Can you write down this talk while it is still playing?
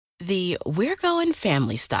The we're going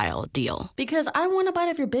family style deal. Because I want a bite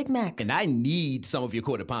of your Big Mac. And I need some of your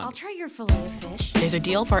Quarter Pounder. I'll try your filet of fish. There's a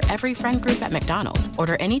deal for every friend group at McDonald's.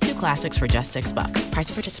 Order any 2 classics for just $6.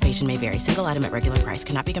 Price of participation may vary. Single item at regular price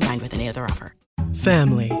cannot be combined with any other offer.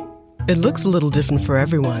 Family. It looks a little different for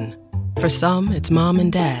everyone. For some, it's mom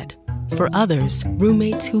and dad. For others,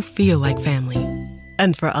 roommates who feel like family.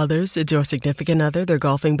 And for others, it's your significant other, their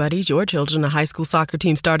golfing buddies, your children, a high school soccer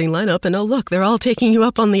team starting lineup, and oh look, they're all taking you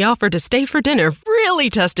up on the offer to stay for dinner, really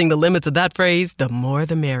testing the limits of that phrase, the more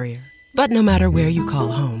the merrier. But no matter where you call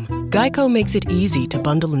home, Geico makes it easy to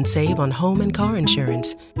bundle and save on home and car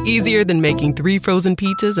insurance. Easier than making 3 frozen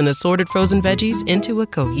pizzas and assorted frozen veggies into a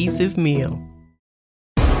cohesive meal.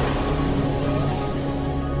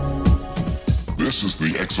 This is the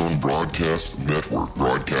XZone Broadcast Network,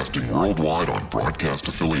 broadcasting worldwide on broadcast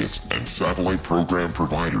affiliates and satellite program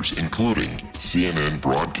providers, including CNN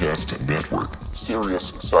Broadcast Network, Sirius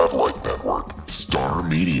Satellite Network, Star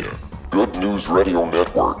Media, Good News Radio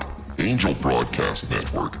Network, Angel Broadcast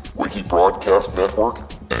Network, Wiki Broadcast Network,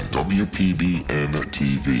 and WPBN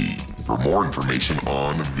TV. For more information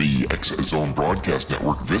on the XZone Broadcast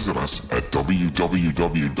Network, visit us at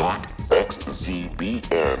www.xzbn.net.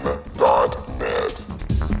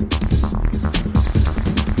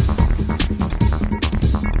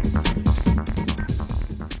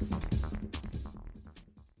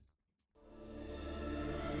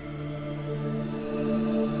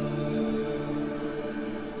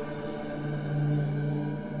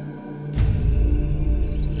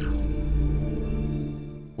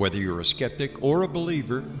 Whether you're a skeptic or a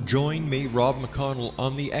believer, join me, Rob McConnell,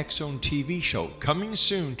 on the XZone TV show, coming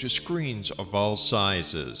soon to screens of all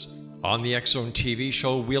sizes. On the XZone TV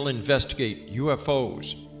show, we'll investigate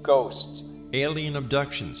UFOs, ghosts, alien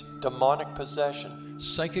abductions, demonic possession,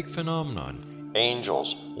 psychic phenomenon,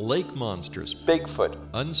 angels, lake monsters, Bigfoot,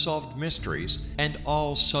 unsolved mysteries, and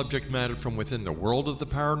all subject matter from within the world of the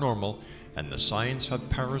paranormal and the science of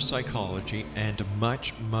parapsychology, and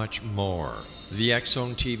much, much more. The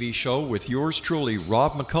XZone TV show with yours truly,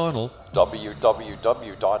 Rob McConnell,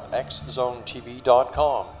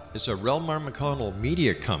 www.xzonetv.com, is a Relmar McConnell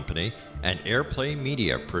media company and Airplay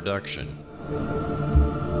Media production.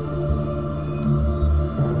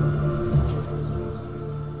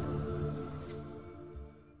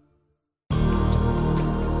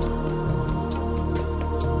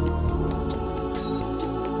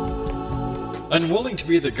 Unwilling to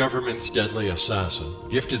be the government's deadly assassin,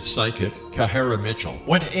 gifted psychic Kahara Mitchell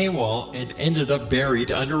went AWOL and ended up buried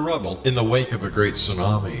under rubble in the wake of a great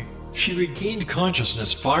tsunami. She regained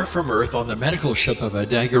consciousness far from Earth on the medical ship of a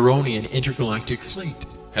Daguerreonian intergalactic fleet.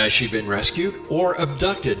 Has she been rescued or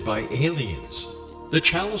abducted by aliens? The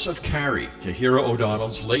Chalice of Carrie, Kahira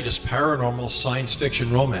O'Donnell's latest paranormal science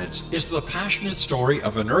fiction romance, is the passionate story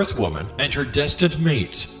of an Earthwoman and her destined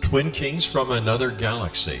mates, twin kings from another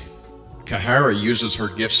galaxy. Kahara uses her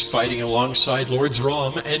gifts fighting alongside Lords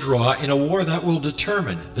Rom and Ra in a war that will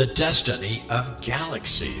determine the destiny of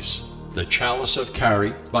galaxies. The Chalice of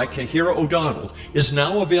Carrie by Kahira O'Donnell is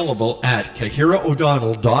now available at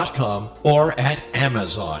KahiraO'Donnell.com or at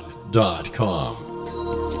Amazon.com.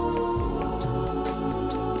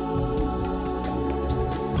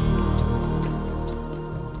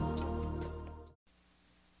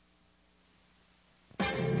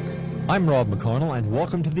 I'm Rob McConnell, and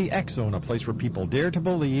welcome to the XZone, a place where people dare to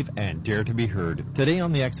believe and dare to be heard. Today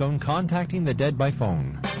on the XZone, contacting the dead by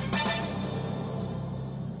phone.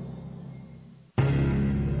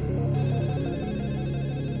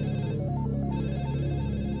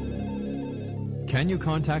 Can you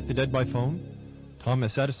contact the dead by phone?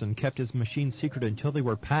 Thomas Edison kept his machine secret until they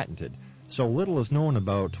were patented, so little is known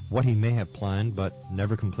about what he may have planned but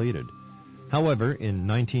never completed. However, in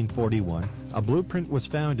 1941, a blueprint was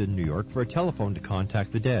found in New York for a telephone to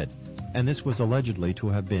contact the dead, and this was allegedly to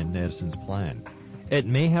have been Edison's plan. It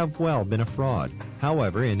may have well been a fraud.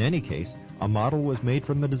 However, in any case, a model was made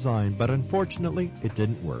from the design, but unfortunately, it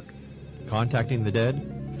didn't work. Contacting the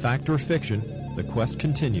dead, fact or fiction, the quest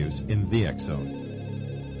continues in the XZone.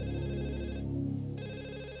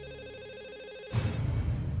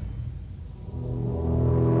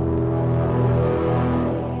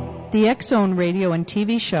 The XZone radio and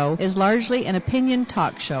TV show is largely an opinion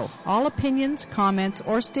talk show. All opinions, comments,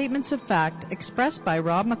 or statements of fact expressed by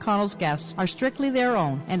Rob McConnell's guests are strictly their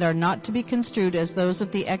own and are not to be construed as those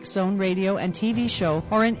of the XZone radio and TV show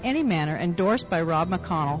or in any manner endorsed by Rob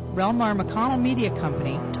McConnell, Relmar McConnell Media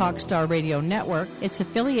Company, Talkstar Radio Network, its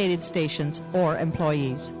affiliated stations, or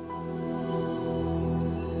employees.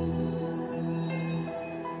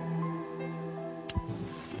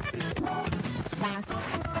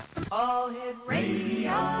 All Hit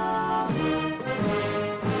Radio.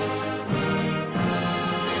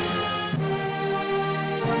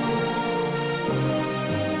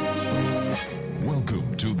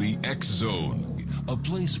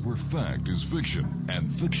 where fact is fiction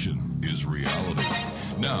and fiction is reality.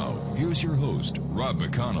 Now, here's your host, Rob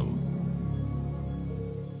McConnell.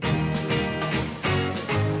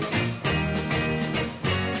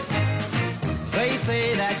 They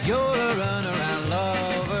say that you're a runaround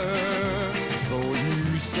lover, though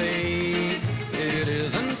you say it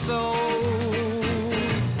isn't so.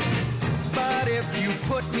 But if you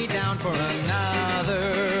put me down for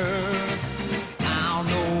another, I'll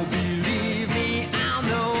know, believe me, I'll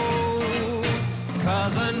know.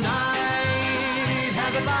 'Cause a night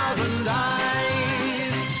has 1,000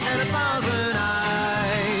 eyes, and 1,000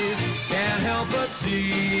 eyes can't help but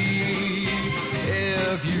see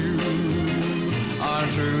if you are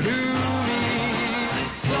true to me.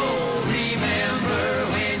 So remember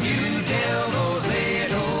when you tell those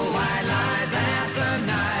little white lies that the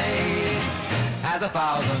night has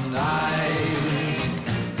 1,000 eyes.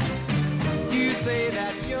 You say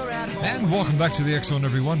that you're at home. And welcome back to the X Zone,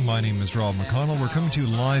 everyone. My name is Rob McConnell. We're coming to you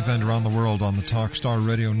live and around the world on the Talkstar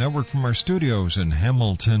Radio Network from our studios in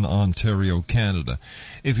Hamilton, Ontario, Canada.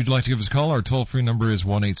 If you'd like to give us a call, our toll-free number is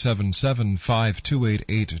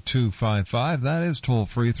 1-877-528-8255. That is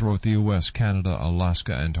toll-free throughout the U.S., Canada,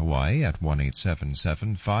 Alaska, and Hawaii at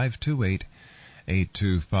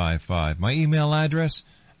 1-877-528-8255. My email address,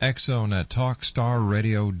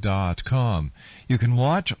 xzone@talkstarradio.com. You can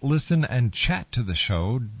watch, listen, and chat to the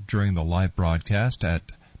show during the live broadcast at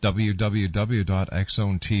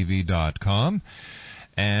www.xzonetv.com.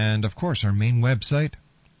 And, of course, our main website,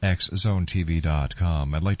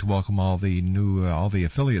 xzonetv.com. I'd like to welcome all the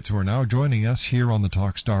affiliates who are now joining us here on the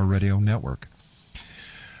Talkstar Radio Network.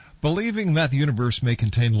 Believing that the universe may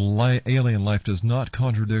contain alien life does not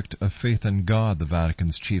contradict a faith in God, the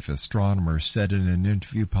Vatican's chief astronomer said in an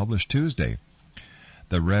interview published Tuesday.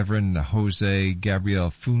 The Reverend Jose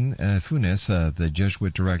Gabriel Funes, the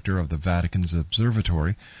Jesuit director of the Vatican's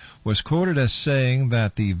Observatory, was quoted as saying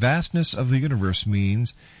that the vastness of the universe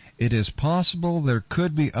means it is possible there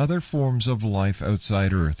could be other forms of life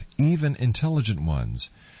outside Earth, even intelligent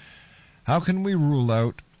ones. How can we rule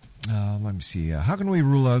out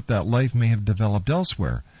that life may have developed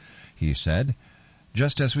elsewhere? He said,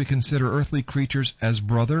 just as we consider earthly creatures as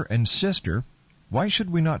brother and sister, why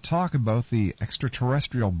should we not talk about the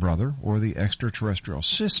extraterrestrial brother or the extraterrestrial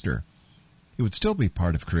sister? It would still be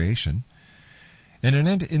part of creation. In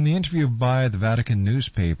the interview by the Vatican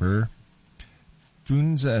newspaper,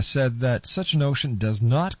 Funes said that such a notion does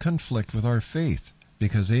not conflict with our faith,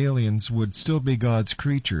 because aliens would still be God's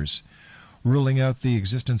creatures. Ruling out the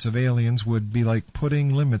existence of aliens would be like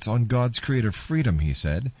putting limits on God's creative freedom, he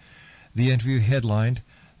said. The interview headlined,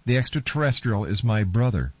 "The Extraterrestrial is My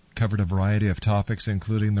Brother," covered a variety of topics,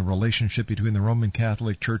 including the relationship between the Roman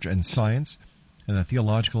Catholic Church and science, and the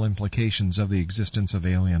theological implications of the existence of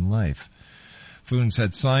alien life. Funes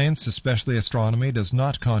said science, especially astronomy, does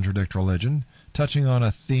not contradict religion, touching on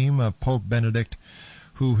a theme of Pope Benedict,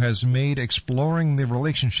 who has made exploring the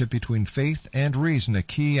relationship between faith and reason a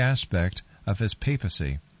key aspect of his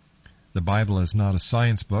papacy. The Bible is not a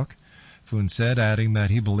science book, Funes said, adding that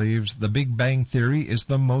he believes the Big Bang Theory is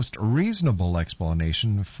the most reasonable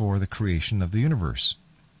explanation for the creation of the universe.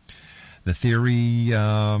 The theory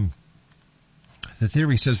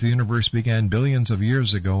says the universe began billions of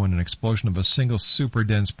years ago in an explosion of a single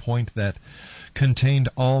super-dense point that contained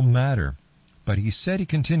all matter. But he said he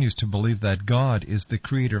continues to believe that God is the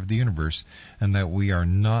creator of the universe and that we are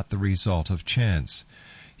not the result of chance.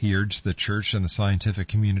 He urged the Church and the scientific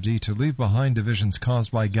community to leave behind divisions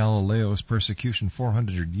caused by Galileo's persecution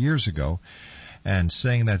 400 years ago, and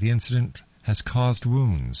saying that the incident has caused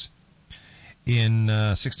wounds. In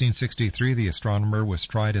 1663, the astronomer was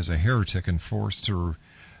tried as a heretic and forced to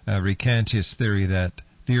recant his theory that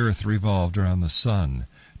the Earth revolved around the Sun.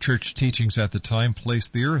 Church teachings at the time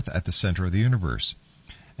placed the Earth at the center of the universe.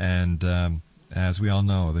 And as we all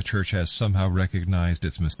know, the Church has somehow recognized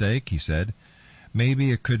its mistake, he said.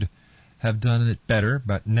 Maybe it could have done it better,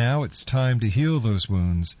 but now it's time to heal those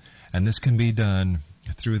wounds, and this can be done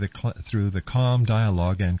through the calm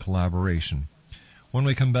dialogue and collaboration. When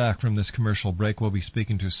we come back from this commercial break, we'll be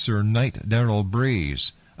speaking to Sir Knight Daryl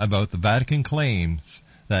Breese about the Vatican claims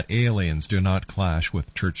that aliens do not clash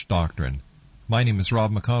with church doctrine. My name is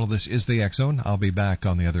Rob McConnell. This is the X Zone. I'll be back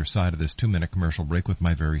on the other side of this 2-minute commercial break with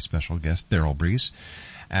my very special guest, Daryl Breese,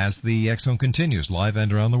 as the X Zone continues live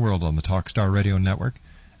and around the world on the Talkstar Radio Network,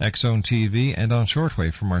 X Zone TV, and on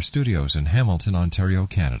shortwave from our studios in Hamilton, Ontario,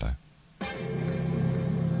 Canada.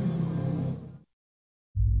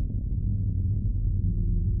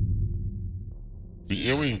 The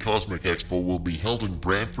Alien Cosmic Expo will be held in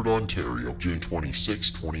Brantford, Ontario, June 26,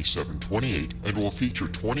 27, 28, and will feature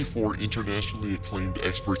 24 internationally acclaimed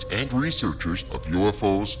experts and researchers of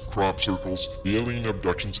UFOs, crop circles, alien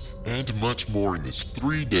abductions, and much more in this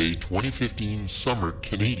 3-day 2015 summer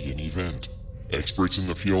Canadian event. Experts in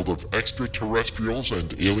the field of extraterrestrials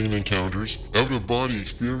and alien encounters, out-of-body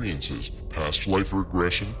experiences, past life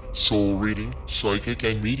regression, soul reading, psychic,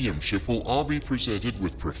 and mediumship will all be presented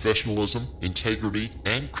with professionalism, integrity,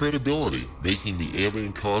 and credibility, making the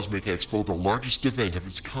Alien Cosmic Expo the largest event of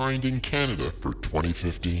its kind in Canada for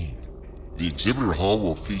 2015. The exhibitor hall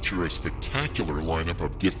will feature a spectacular lineup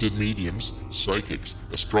of gifted mediums, psychics,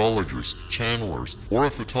 astrologers, channelers, aura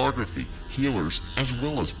photography, healers, as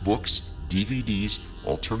well as books, DVDs,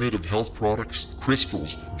 alternative health products,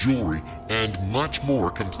 crystals, jewelry, and much more,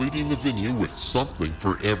 completing the venue with something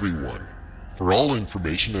for everyone. For all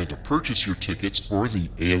information and to purchase your tickets for the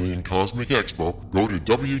Alien Cosmic Expo, go to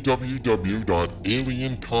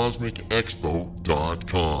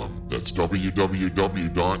www.aliencosmicexpo.com. That's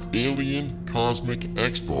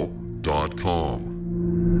www.aliencosmicexpo.com.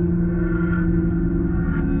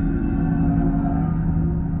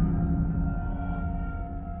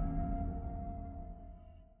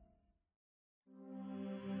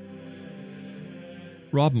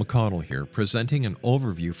 Rob McConnell here, presenting an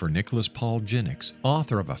overview for Nicholas Paul Jennings,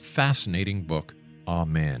 author of a fascinating book,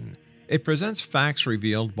 Amen. It presents facts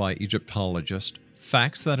revealed by Egyptologists,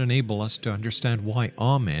 facts that enable us to understand why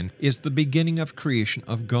Amen is the beginning of creation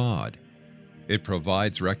of God. It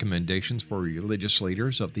provides recommendations for religious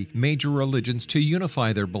leaders of the major religions to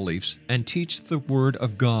unify their beliefs and teach the Word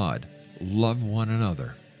of God. Love one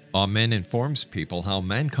another. Amen informs people how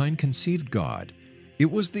mankind conceived God.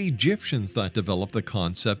 It was the Egyptians that developed the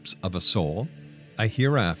concepts of a soul, a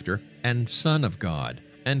hereafter, and Son of God.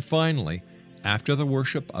 And finally, after the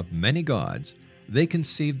worship of many gods, they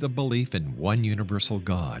conceived the belief in one universal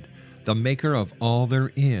God, the maker of all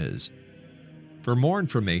there is. For more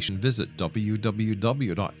information, visit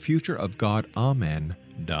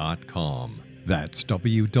www.futureofgodamen.com. That's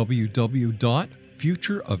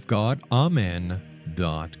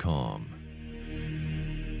www.futureofgodamen.com.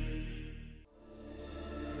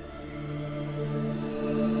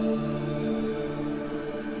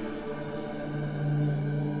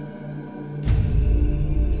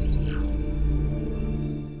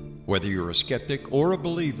 Whether you're a skeptic or a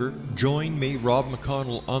believer, join me, Rob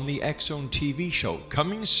McConnell, on the X-Zone TV show,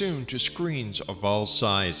 coming soon to screens of all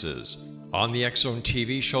sizes. On the X-Zone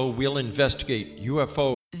TV show, we'll investigate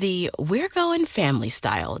UFO. The we're going family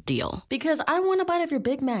style deal. Because I want a bite of your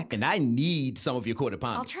Big Mac. And I need some of your quarter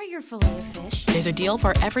pound. I'll try your filet of fish. There's a deal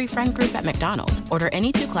for every friend group at McDonald's. Order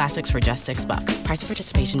any 2 classics for just $6. Price of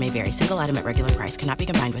participation may vary. Single item at regular price cannot be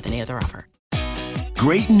combined with any other offer.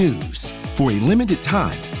 Great news! For a limited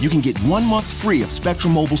time, you can get 1 month free of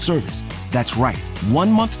Spectrum Mobile service. That's right,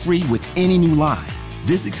 1 month free with any new line.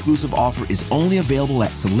 This exclusive offer is only available at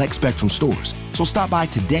select Spectrum stores, so stop by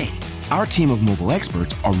today. Our team of mobile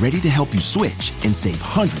experts are ready to help you switch and save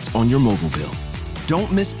hundreds on your mobile bill.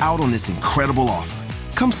 Don't miss out on this incredible offer.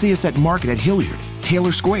 Come see us at Market at Hilliard,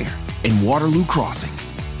 Taylor Square, and Waterloo Crossing.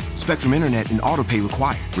 Spectrum Internet and autopay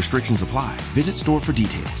required. Restrictions apply. Visit store for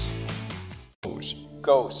details.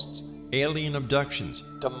 Ghosts, alien abductions,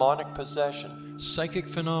 demonic possession, psychic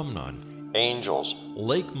phenomenon, angels,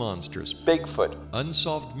 lake monsters, Bigfoot,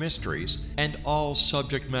 unsolved mysteries, and all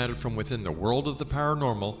subject matter from within the world of the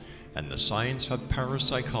paranormal and the science of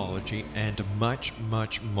parapsychology, and much,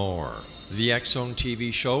 much more. The X-Zone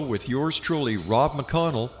TV show with yours truly, Rob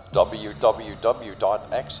McConnell,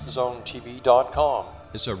 www.xzonetv.com,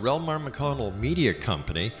 is a Relmar McConnell media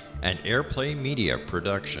company and Airplay Media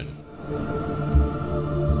production.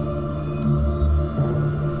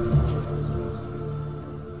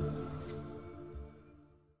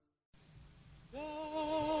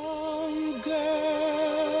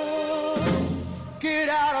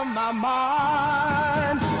 My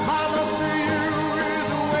mind, my love for you is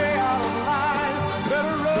way out of line.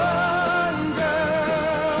 Better run,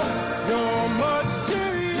 girl. You're much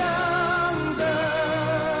too young,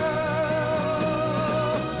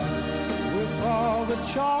 girl. With all the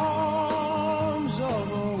charms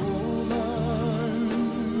of a woman,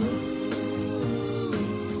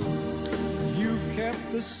 you've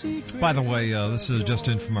kept the secret. By the way, this is just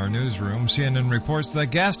in from our newsroom. CNN reports that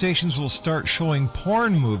gas stations will start showing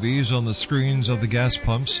porn movies on the screens of the gas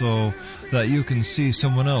pumps so that you can see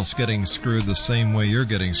someone else getting screwed the same way you're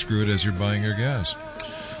getting screwed as you're buying your gas.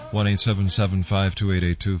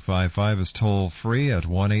 1-877-528-8255 is toll free at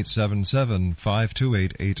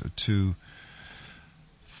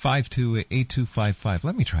 1-877-528-8255.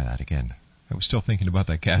 Let me try that again. I was still thinking about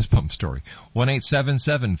that gas pump story.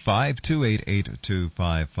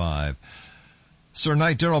 1-877-528-8255. Sir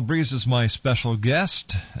Knight Daryl Breese is my special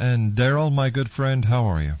guest. And Daryl, my good friend, how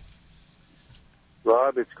are you?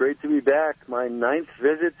 Rob, it's great to be back. My 9th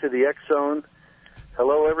visit to the X Zone.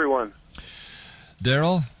 Hello, everyone.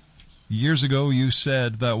 Daryl, years ago you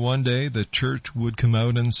said that one day the church would come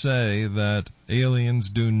out and say that aliens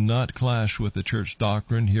do not clash with the church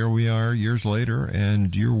doctrine. Here we are years later,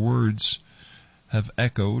 and your words have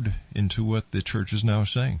echoed into what the church is now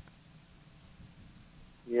saying.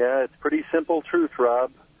 Yeah, it's pretty simple truth,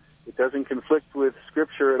 Rob. It doesn't conflict with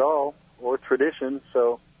Scripture at all, or tradition,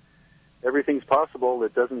 so everything's possible.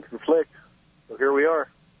 It doesn't conflict. So here we are.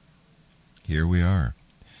 Here we are.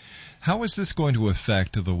 How is this going to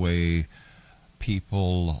affect the way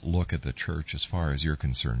people look at the church as far as you're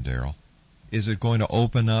concerned, Daryl? Is it going to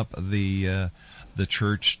open up the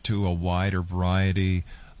church to a wider variety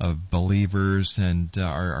of believers, and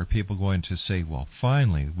are people going to say, well,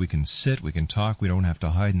 finally, we can sit, we can talk, we don't have to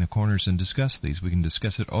hide in the corners and discuss these. We can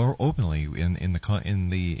discuss it openly in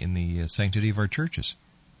the sanctity of our churches?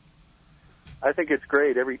 I think it's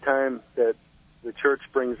great every time that the church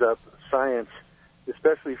brings up science,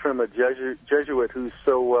 especially from a Jesuit who's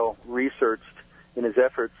so well researched in his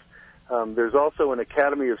efforts. There's also an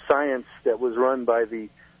Academy of Science that was run by the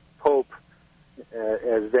Pope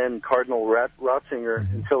as then Cardinal Ratzinger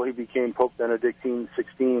until he became Pope Benedict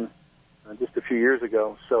XVI just a few years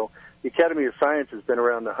ago. So the Academy of Science has been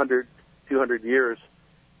around 100, 200 years,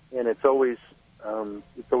 and it's always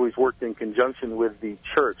worked in conjunction with the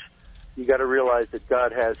church. You got to realize that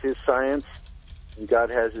God has His science and God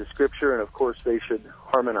has His Scripture, and of course they should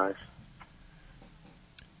harmonize.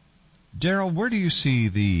 Daryl, where do you see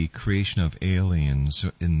the creation of aliens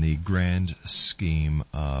in the grand scheme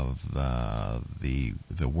of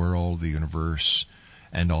the world, the universe,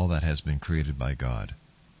 and all that has been created by God?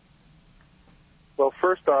 Well,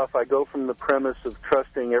 first off, I go from the premise of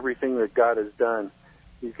trusting everything that God has done.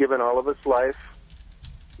 He's given all of us life.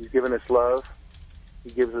 He's given us love.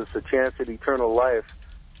 He gives us a chance at eternal life.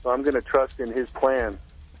 So I'm going to trust in His plan.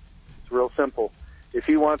 It's real simple. If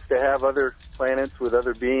He wants to have other planets with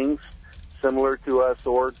other beings similar to us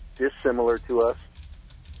or dissimilar to us,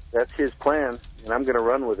 that's His plan, and I'm going to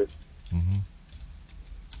run with it. Mm-hmm.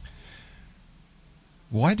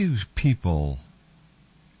 Why do people,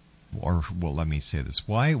 or well, let me say this: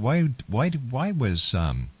 why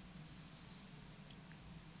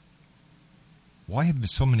have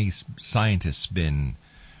so many scientists been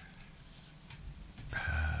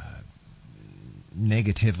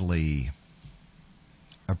negatively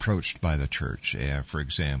approached by the church? For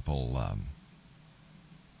example,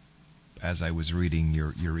 as I was reading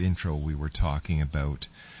your intro, we were talking about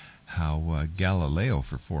how Galileo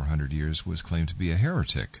for 400 years was claimed to be a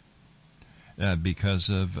heretic because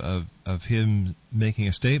of him making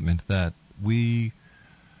a statement that we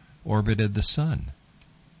orbited the sun.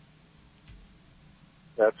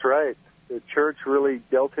 That's right. The church really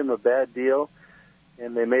dealt him a bad deal,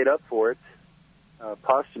 and they made up for it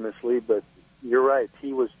posthumously, but you're right,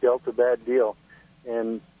 he was dealt a bad deal.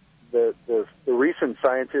 And the recent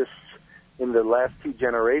scientists in the last 2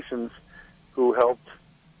 generations who helped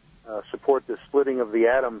support the splitting of the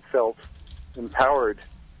atom felt empowered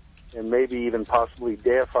and maybe even possibly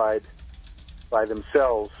deified by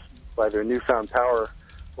themselves, by their newfound power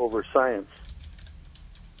over science.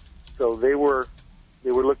 So they were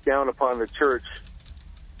looked down upon the church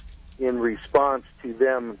in response to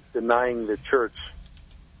them denying the church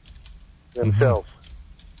themselves.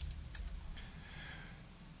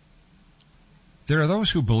 There are those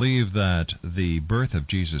who believe that the birth of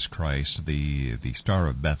Jesus Christ, the Star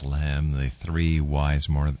of Bethlehem, the 3 wise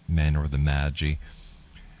men or the Magi,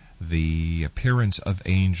 the appearance of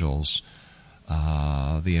angels,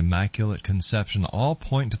 the Immaculate Conception, all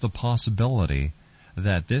point to the possibility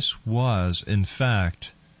that this was, in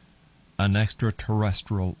fact, an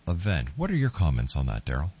extraterrestrial event. What are your comments on that,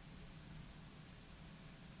 Daryl?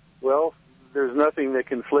 Well, there's nothing that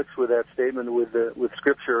conflicts with that statement with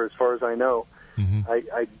Scripture, as far as I know. Mm-hmm.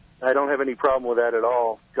 I don't have any problem with that at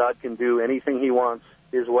all. God can do anything He wants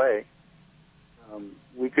His way.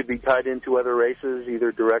 We could be tied into other races,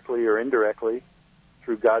 either directly or indirectly,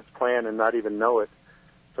 through God's plan and not even know it.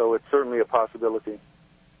 So it's certainly a possibility.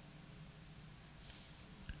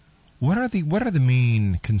 What are the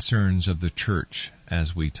main concerns of the church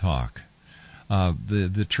as we talk?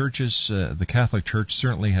 The churches, the Catholic Church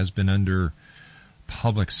certainly has been under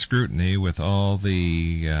public scrutiny with all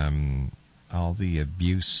the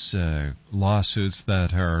abuse lawsuits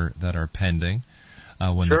that are pending.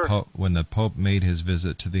 When the Pope made his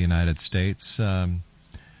visit to the United States,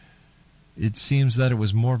 it seems that it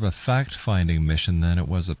was more of a fact-finding mission than it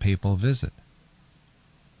was a papal visit.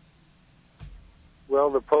 Well,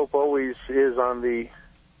 the Pope always is on the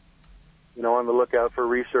lookout for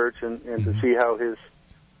research and to see how his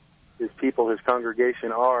people, his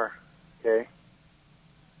congregation are, okay?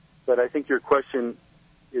 But I think your question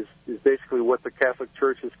is basically what the Catholic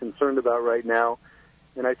Church is concerned about right now.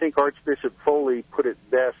 And I think Archbishop Foley put it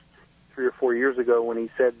best 3 or 4 years ago when he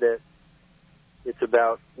said that it's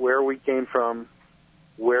about where we came from,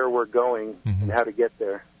 where we're going, and how to get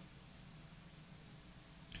there.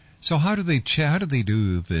 So how do they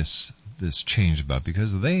do this change about?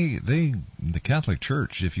 Because the Catholic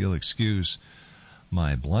Church, if you'll excuse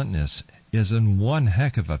my bluntness, is in one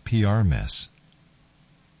heck of a PR mess.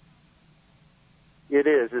 It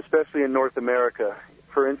is, especially in North America.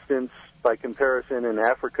 For instance, by comparison, in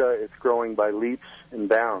Africa, it's growing by leaps and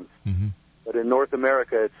bounds. But in North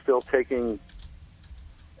America, it's still taking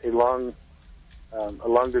a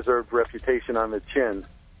long-deserved reputation on the chin.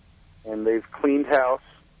 And they've cleaned house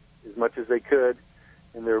as much as they could,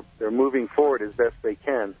 and they're moving forward as best they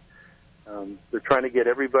can. They're trying to get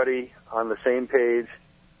everybody on the same page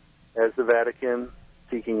as the Vatican,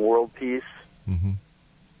 seeking world peace and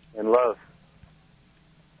love.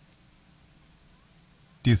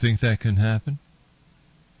 Do you think that can happen?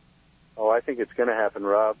 Oh, I think it's going to happen,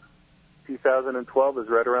 Rob. 2012 is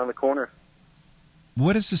right around the corner.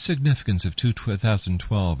 What is the significance of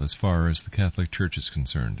 2012 as far as the Catholic Church is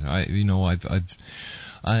concerned? I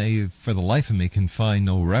for the life of me can find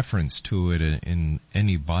no reference to it in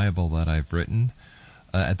any Bible that I've written.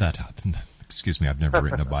 Excuse me, I've never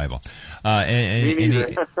written a Bible.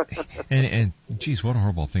 And geez, what a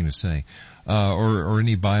horrible thing to say. Or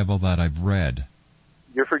any Bible that I've read.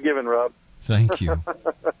 You're forgiven, Rob. Thank you.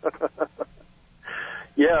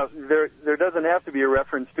 Yeah, there doesn't have to be a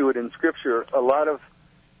reference to it in Scripture. A lot of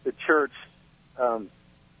the church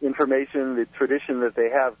information, the tradition that they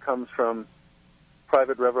have, comes from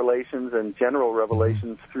private revelations and general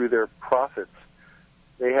revelations through their prophets.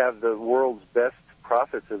 They have the world's best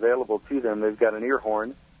prophets available to them. They've got an ear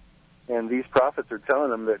horn, and these prophets are telling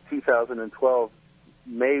them that 2012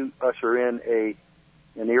 may usher in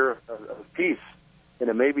an era of peace, and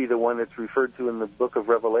it may be the one that's referred to in the book of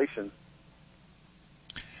Revelation.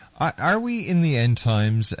 Are we in the end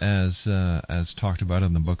times as talked about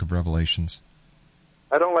in the book of Revelations?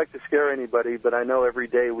 I don't like to scare anybody, but I know every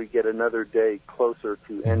day we get another day closer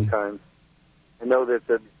to end times. I know that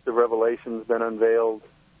the Revelation's been unveiled.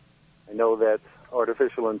 I know that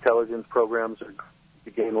artificial intelligence programs are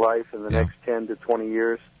to gain life in the next 10 to 20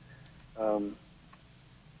 years.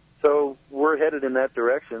 So we're headed in that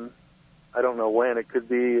direction. I don't know when. It could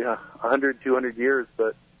be 100, 200 years,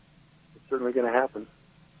 but it's certainly going to happen.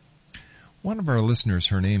 One of our listeners,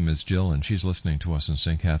 her name is Jill, and she's listening to us in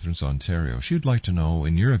St. Catharines, Ontario. She'd like to know,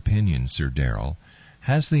 in your opinion, Sir Daryl,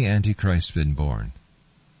 has the Antichrist been born?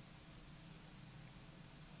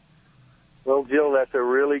 Well, Jill, that's a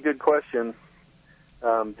really good question.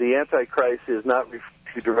 The Antichrist is not referred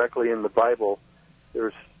to directly in the Bible.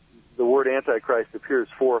 The word Antichrist appears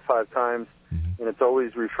 4 or 5 times, and it's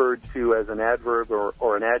always referred to as an adverb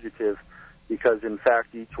or an adjective, because, in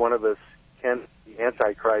fact, each one of us can be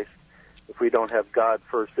Antichrist if we don't have God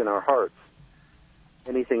first in our hearts.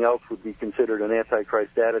 Anything else would be considered an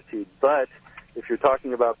Antichrist attitude. But if you're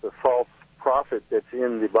talking about the false prophet that's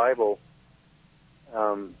in the Bible,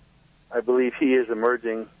 I believe he is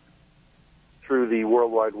emerging through the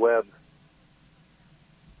World Wide Web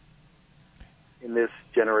in this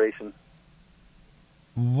generation.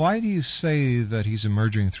 Why do you say that he's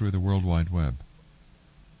emerging through the World Wide Web?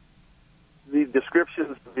 The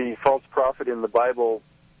descriptions of the false prophet in the Bible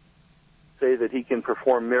say that he can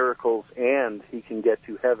perform miracles and he can get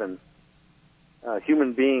to heaven.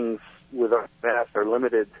 Human beings with our past are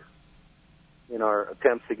limited in our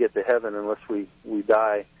attempts to get to heaven unless we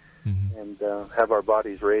die and have our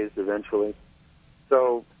bodies raised eventually.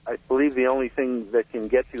 So I believe the only thing that can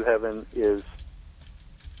get to heaven is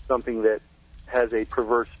something that has a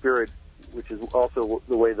perverse spirit, which is also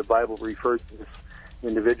the way the Bible refers to this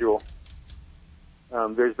individual.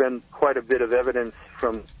 There's been quite a bit of evidence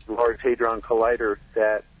from the Large Hadron Collider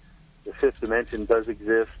that the 5th dimension does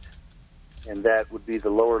exist, and that would be the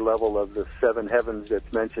lower level of the 7 heavens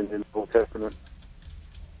that's mentioned in the Old Testament.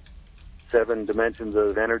 7 dimensions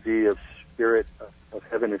of energy, of spirit, of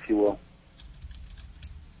heaven, if you will.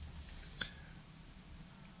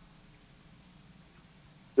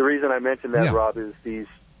 The reason I mention that, Rob, is these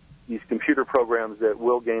computer programs that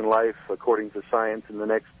will gain life according to science in the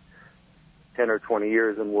next 10 or 20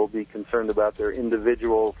 years, and will be concerned about their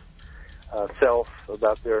individual self,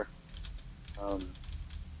 about their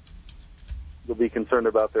they'll be concerned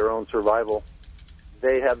about their own survival.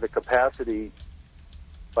 They have the capacity,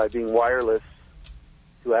 by being wireless,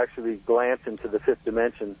 to actually glance into the fifth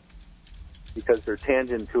dimension because they're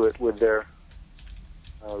tangent to it with their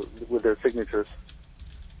signatures.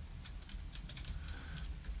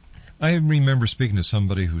 I remember speaking to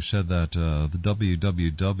somebody who said that the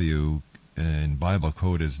www in Bible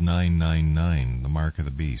code is 999, the mark of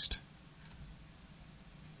the beast.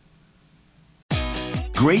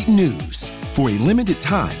 Great news! For a limited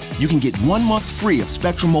time, you can get 1 month free of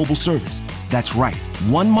Spectrum Mobile service. That's right,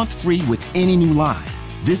 1 month free with any new line.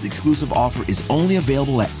 This exclusive offer is only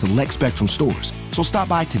available at select Spectrum stores, so stop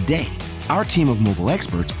by today. Our team of mobile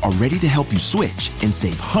experts are ready to help you switch and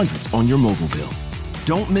save hundreds on your mobile bill.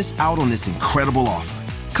 Don't miss out on this incredible offer.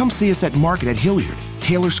 Come see us at Market at Hilliard,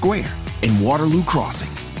 Taylor Square, and Waterloo Crossing.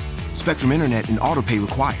 Spectrum Internet and autopay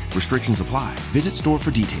required. Restrictions apply. Visit store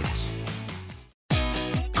for details.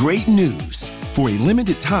 Great news! For a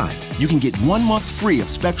limited time, you can get 1 month free of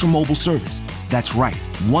Spectrum Mobile service. That's right,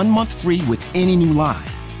 1 month free with any new line.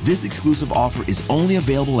 This exclusive offer is only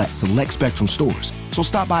available at select Spectrum stores, so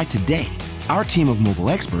stop by today. Our team of mobile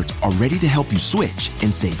experts are ready to help you switch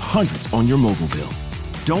and save hundreds on your mobile bill.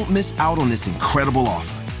 Don't miss out on this incredible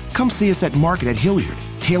offer. Come see us at Market at Hilliard,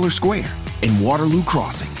 Taylor Square, and Waterloo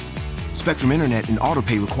Crossing. Spectrum Internet and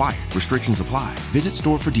autopay required. Restrictions apply. Visit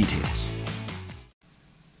store for details.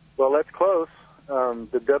 Well, that's close.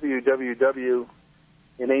 The www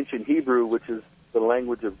in ancient Hebrew, which is the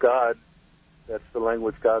language of God, that's the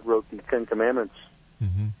language God wrote the Ten Commandments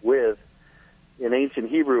with. In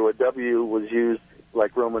ancient Hebrew, a W was used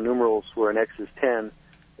like Roman numerals, where an X is 10.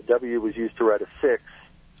 A W was used to write a 6.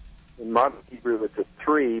 In modern Hebrew, it's a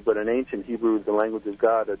 3, but in ancient Hebrew, the language of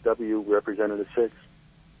God, a W represented a 6.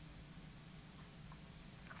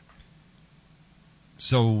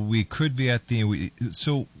 So we could be at the...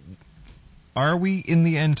 So are we in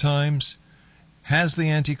the end times? Has the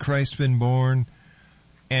Antichrist been born?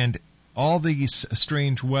 And all these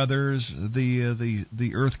strange weathers, the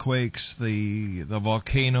earthquakes, the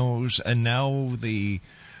volcanoes, and now the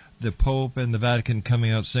Pope and the Vatican coming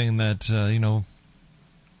out saying that,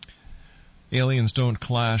 aliens don't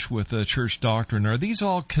clash with church doctrine. Are these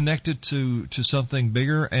all connected to something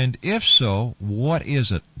bigger? And if so, what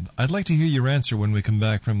is it? I'd like to hear your answer when we come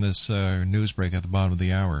back from this news break at the bottom of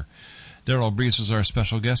the hour. Daryl Breese is our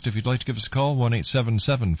special guest. If you'd like to give us a call,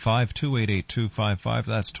 1-877-528-8255.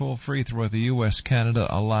 That's toll-free throughout the U.S., Canada,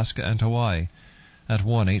 Alaska, and Hawaii at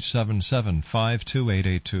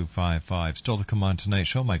 1-877-528-8255. Still to come on tonight's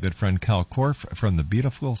show, my good friend Cal Korff from the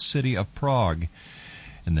beautiful city of Prague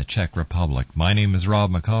in the Czech Republic. My name is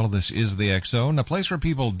Rob McConnell. This is the X Zone, a place where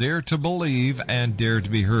people dare to believe and dare to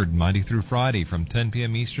be heard Monday through Friday from 10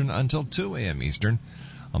 p.m. Eastern until 2 a.m. Eastern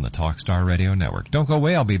on the Talkstar Radio Network. Don't go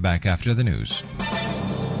away. I'll be back after the news.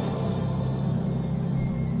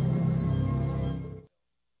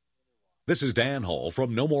 This is Dan Hall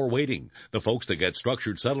from No More Waiting, the folks that get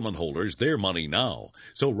structured settlement holders their money now.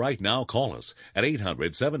 So right now, call us at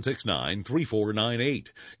 800-769-3498.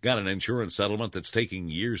 Got an insurance settlement that's taking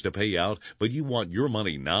years to pay out, but you want your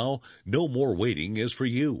money now? No More Waiting is for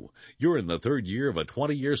you. You're in the third year of a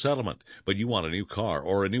 20-year settlement, but you want a new car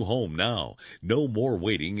or a new home now. No More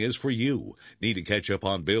Waiting is for you. Need to catch up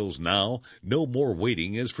on bills now? No More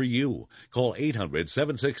Waiting is for you. Call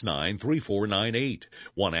 800-769-3498.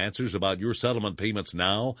 Want answers about your settlement payments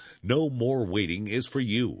now? No More Waiting is for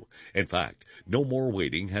you. In fact, No More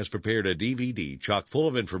Waiting has prepared a DVD chock full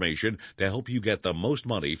of information to help you get the most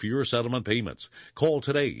money for your settlement payments. Call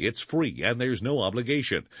today. It's free and there's no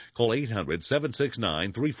obligation. Call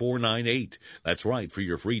 800-769-3498. That's right, for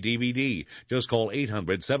your free DVD. Just call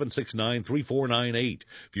 800-769-3498.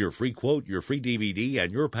 For your free quote, your free DVD,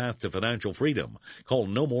 and your path to financial freedom. Call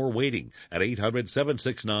No More Waiting at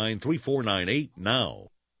 800-769-3498 now.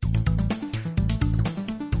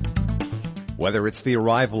 Whether it's the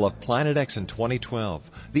arrival of Planet X in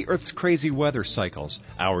 2012, the Earth's crazy weather cycles,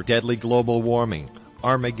 our deadly global warming,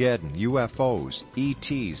 Armageddon, UFOs,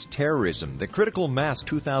 ETs, terrorism, the critical mass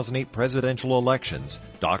 2008 presidential elections,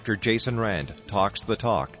 Dr. Jason Rand talks the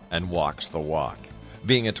talk and walks the walk.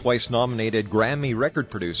 Being a twice-nominated Grammy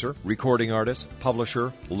record producer, recording artist,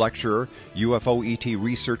 publisher, lecturer, UFO ET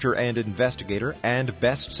researcher and investigator, and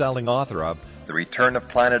best-selling author of The Return of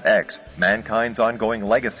Planet X, Mankind's Ongoing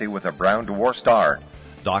Legacy with a Brown Dwarf Star,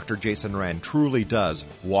 Dr. Jason Rand truly does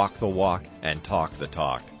walk the walk and talk the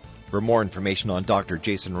talk. For more information on Dr.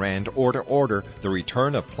 Jason Rand or to order The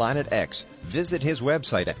Return of Planet X, visit his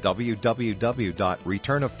website at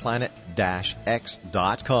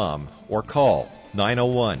www.returnofplanet-x.com or call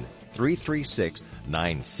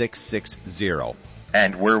 901-336-9660.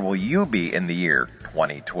 And where will you be in the year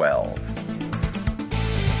 2012?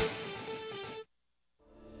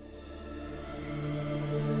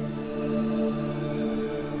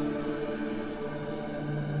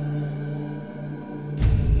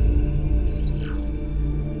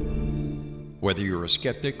 Whether you're a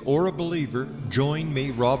skeptic or a believer, join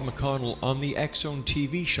me, Rob McConnell, on the X-Zone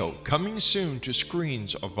TV show, coming soon to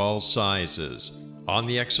screens of all sizes. On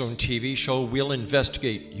the X-Zone TV show, we'll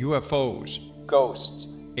investigate UFOs, ghosts,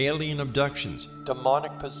 alien abductions,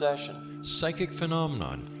 demonic possession, psychic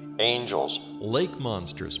phenomenon, angels, lake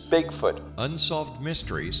monsters, Bigfoot, unsolved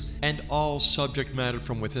mysteries, and all subject matter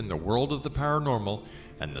from within the world of the paranormal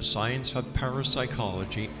and the science of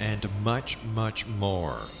parapsychology, and much, much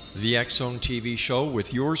more. The X-Zone TV show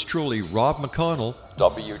with yours truly, Rob McConnell,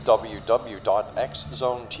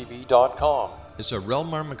 www.xzonetv.com, is a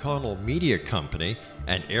Relmar McConnell media company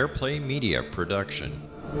and Airplay Media production.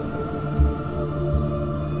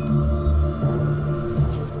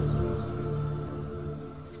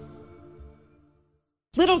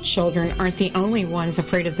 Little children aren't the only ones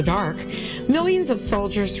afraid of the dark. Millions of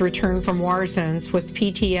soldiers return from war zones with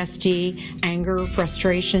PTSD, anger,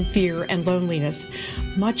 frustration, fear, and loneliness,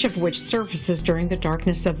 much of which surfaces during the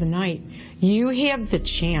darkness of the night. You have the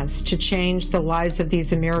chance to change the lives of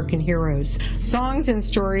these American heroes. Songs and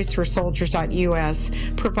Stories for Soldiers.us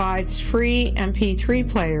provides free MP3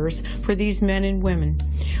 players for these men and women.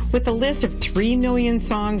 With a list of 3 million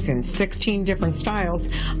songs in 16 different styles,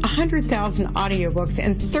 100,000 audiobooks,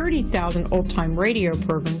 and 30,000 old-time radio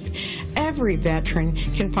programs, every veteran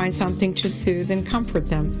can find something to soothe and comfort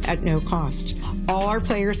them at no cost. All our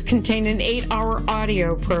players contain an 8-hour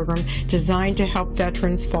audio program designed to help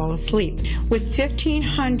veterans fall asleep. With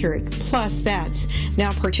 1,500 plus vets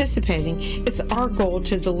now participating, it's our goal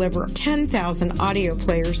to deliver 10,000 audio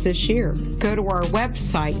players this year. Go to our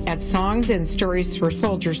website at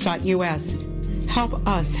songsandstoriesforsoldiers.us. Help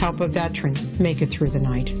us help a veteran make it through the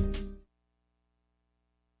night.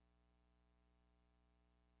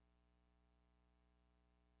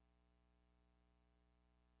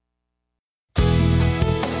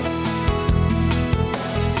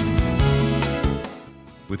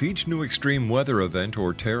 With each new extreme weather event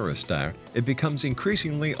or terrorist act, it becomes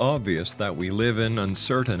increasingly obvious that we live in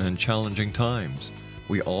uncertain and challenging times.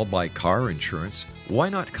 We all buy car insurance. Why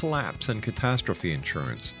not collapse and catastrophe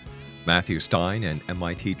insurance? Matthew Stein, an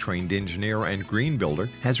MIT-trained engineer and green builder,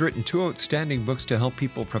 has written 2 outstanding books to help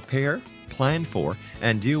people prepare, plan for,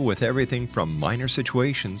 and deal with everything from minor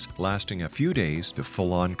situations lasting a few days to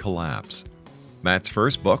full-on collapse. Matt's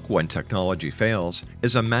first book, When Technology Fails,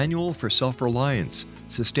 is a manual for self-reliance,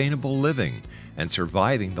 sustainable living, and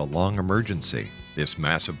surviving the long emergency. This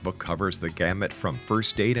massive book covers the gamut from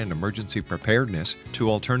first aid and emergency preparedness to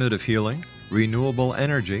alternative healing, renewable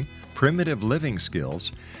energy, primitive living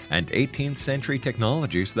skills, and 18th century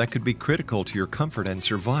technologies that could be critical to your comfort and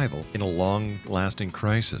survival in a long-lasting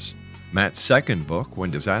crisis. Matt's second book,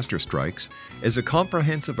 When Disaster Strikes, is a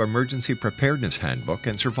comprehensive emergency preparedness handbook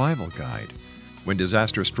and survival guide. When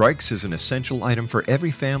Disaster Strikes is an essential item for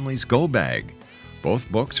every family's go bag.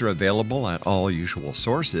 Both books are available at all usual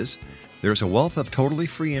sources. There's a wealth of totally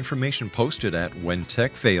free information posted at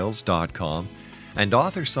whentechfails.com, and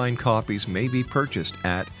author-signed copies may be purchased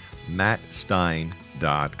at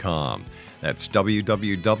mattstein.com. That's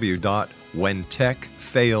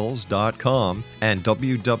www.whentechfails.com and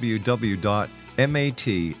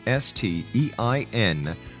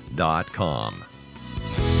www.mattstein.com.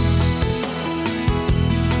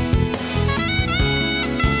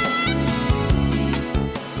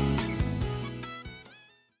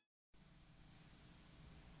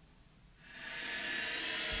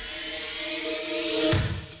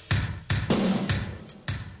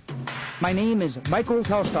 My name is Michael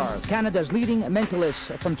Telstar, Canada's leading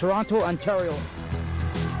mentalist from Toronto, Ontario.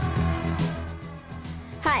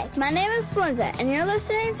 Hi, my name is Sponza, and you're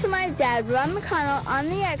listening to my dad, Ron McConnell, on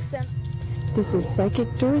the X-Zone. This is Psychic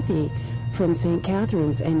Dorothy from St.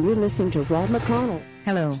 Catharines, and you're listening to Rob McConnell.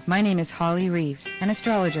 Hello, my name is Holly Reeves, an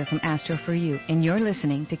astrologer from Astro For You, and you're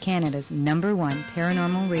listening to Canada's #1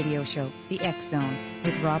 paranormal radio show, The X-Zone,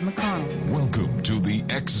 with Rob McConnell. Welcome to The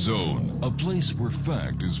X-Zone, a place where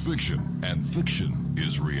fact is fiction and fiction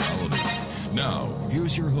is reality. Now,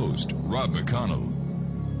 here's your host, Rob McConnell.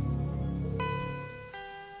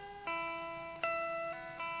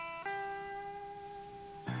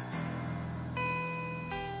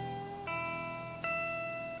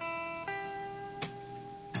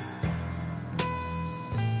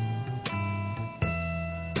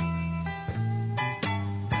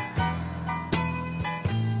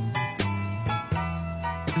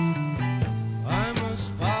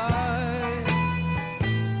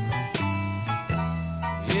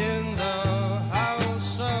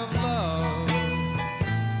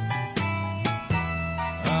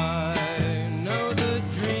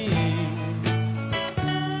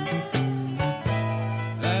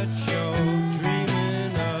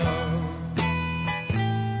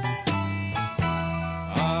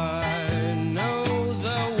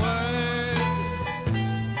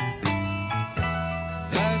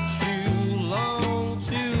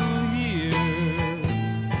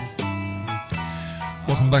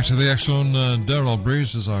 Welcome back to the X Zone. Daryl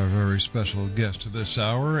Breese is our very special guest this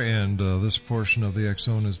hour, and this portion of the X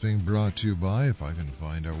Zone is being brought to you by, if I can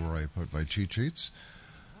find out where I put my cheat sheets.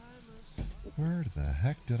 Where the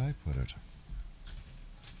heck did I put it?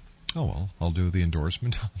 Oh well, I'll do the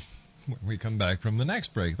endorsement when we come back from the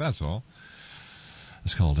next break, that's all.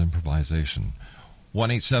 It's called improvisation.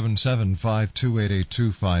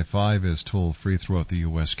 1-877-528-8255 is toll-free throughout the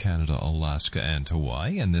U.S., Canada, Alaska, and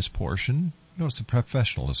Hawaii. And this portion, notice the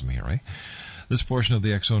professionalism here, eh? This portion of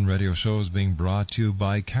the X Zone Radio Show is being brought to you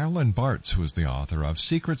by Carolyn Bartz, who is the author of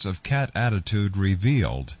Secrets of Cat Attitude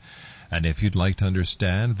Revealed. And if you'd like to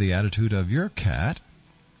understand the attitude of your cat,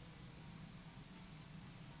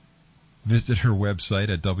 visit her website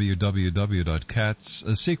at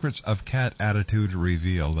Secrets of Cat Attitude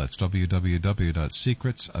Revealed. That's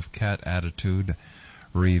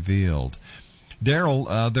www.secretsofcatattitude.revealed.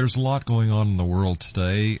 Daryl, there's a lot going on in the world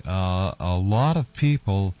today. A lot of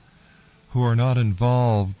people who are not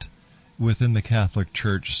involved within the Catholic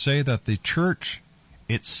Church say that the Church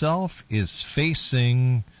itself is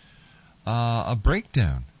facing a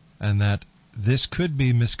breakdown, and that this could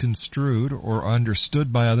be misconstrued or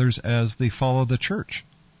understood by others as the fall of the Church.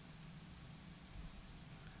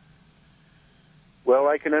 Well,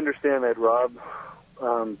 I can understand that, Rob.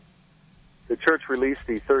 The Church released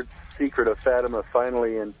the third secret of Fatima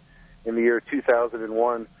finally in the year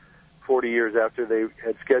 2001, 40 years after they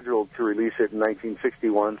had scheduled to release it in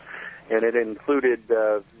 1961, and it included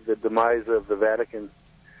the demise of the Vatican.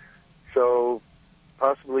 So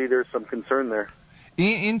possibly there's some concern there.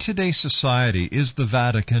 In today's society, is the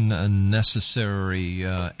Vatican a necessary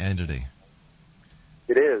entity?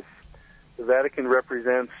 It is. The Vatican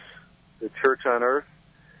represents the Church on earth.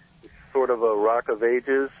 It's sort of a rock of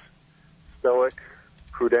ages, stoic,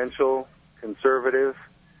 prudential, conservative.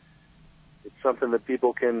 It's something that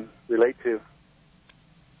people can relate to.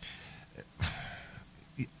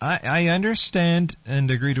 I understand and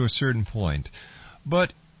agree to a certain point,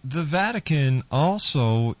 but the Vatican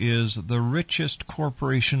also is the richest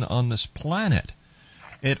corporation on this planet.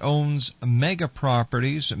 It owns mega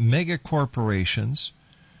properties, mega corporations.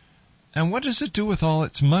 And what does it do with all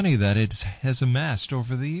its money that it has amassed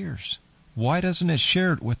over the years? Why doesn't it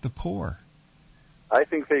share it with the poor? I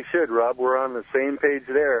think they should, Rob. We're on the same page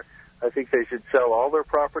there. I think they should sell all their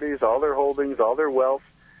properties, all their holdings, all their wealth,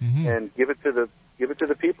 and give it to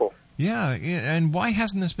the people. Yeah, and why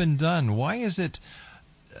hasn't this been done? Why is it...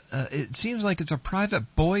 it seems like it's a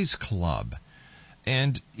private boys' club.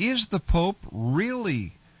 And is the Pope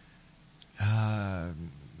really... I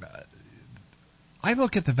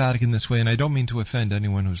look at the Vatican this way, and I don't mean to offend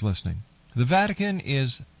anyone who's listening. The Vatican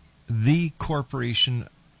is the corporation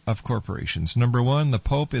of corporations. Number one, the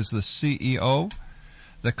Pope is the CEO.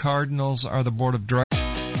 The Cardinals are the board of directors.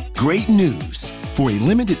 Great news! For a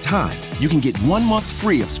limited time, you can get 1 month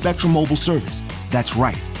free of Spectrum Mobile service. That's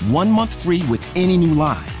right, 1 month free with any new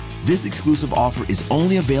line. This exclusive offer is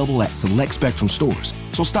only available at select Spectrum stores,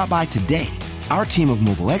 so stop by today. Our team of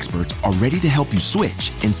mobile experts are ready to help you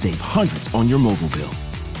switch and save hundreds on your mobile bill.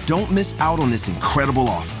 Don't miss out on this incredible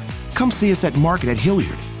offer. Come see us at Market at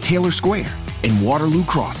Hilliard, Taylor Square, and Waterloo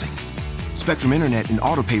Crossing. Spectrum Internet and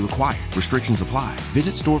autopay required. Restrictions apply.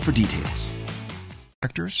 Visit store for details.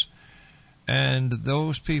 And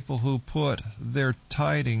those people who put their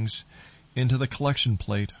tidings into the collection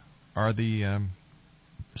plate are the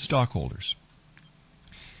stockholders.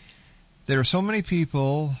 There are so many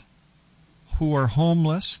people who are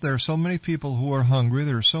homeless. There are so many people who are hungry.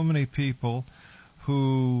 There are so many people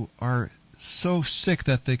who are so sick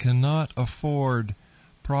that they cannot afford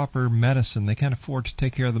proper medicine. They can't afford to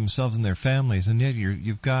take care of themselves and their families. And yet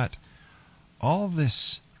you've got all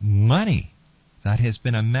this money that has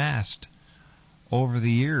been amassed over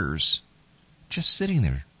the years just sitting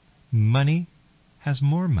there. Money has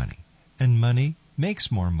more money, and money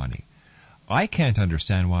makes more money. I can't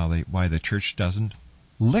understand why the church doesn't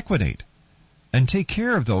liquidate and take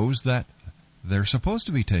care of those that they're supposed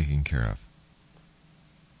to be taking care of.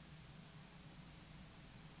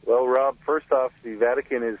 Well, Rob, first off, the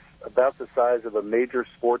Vatican is about the size of a major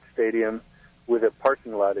sports stadium with a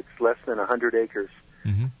parking lot. It's less than 100 acres.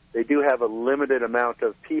 Mm-hmm. They do have a limited amount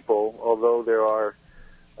of people, although there are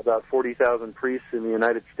about 40,000 priests in the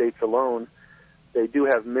United States alone. They do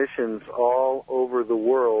have missions all over the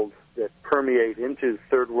world that permeate into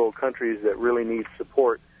third world countries that really need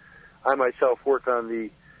support. I myself work on the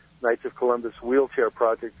Knights of Columbus wheelchair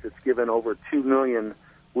project that's given over 2 million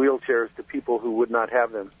wheelchairs to people who would not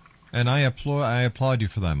have them. And I applaud you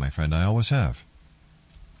for that, my friend. I always have.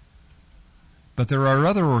 But there are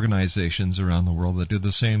other organizations around the world that do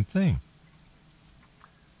the same thing.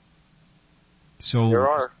 So there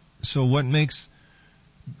are. So what makes...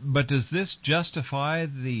 But does this justify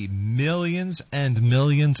the millions and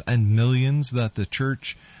millions and millions that the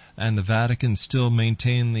Church and the Vatican still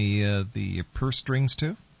maintain the purse strings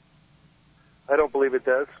to? I don't believe it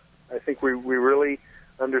does. I think we really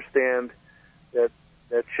understand that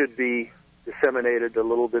should be disseminated a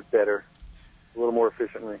little bit better, a little more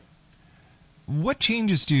efficiently. What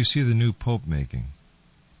changes do you see the new Pope making?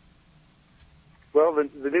 Well,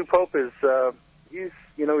 the new Pope is he's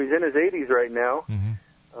in his 80s right now.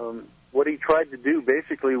 Mm-hmm. What he tried to do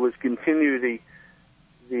basically was continue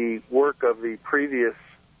the work of the previous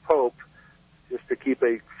Pope, just to keep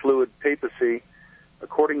a fluid papacy.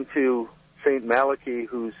 According to St. Malachy,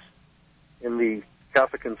 who's in the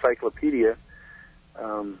Catholic Encyclopedia,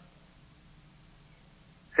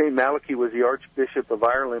 St. Malachy was the Archbishop of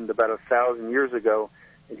Ireland about 1,000 years ago,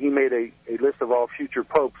 and he made a list of all future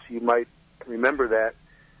popes. You might remember that.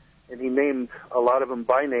 And he named a lot of them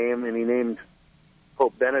by name, and he named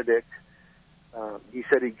Pope Benedict. He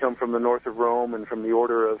said he'd come from the north of Rome and from the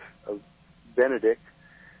order of Benedict.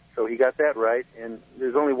 So he got that right, and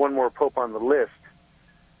there's only one more pope on the list.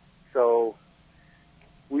 So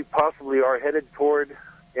we possibly are headed toward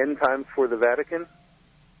end times for the Vatican,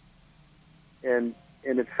 and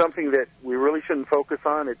it's something that we really shouldn't focus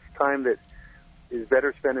on. It's time that is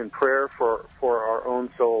better spent in prayer for our own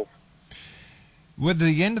souls. Would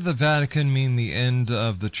the end of the Vatican mean the end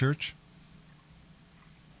of the Church?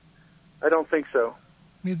 I don't think so.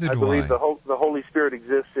 Neither do I believe the Holy Spirit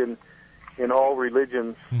exists in all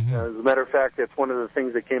religions. Mm-hmm. As a matter of fact, that's one of the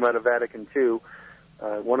things that came out of Vatican II.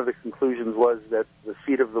 One of the conclusions was that the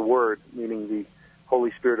seat of the Word, meaning the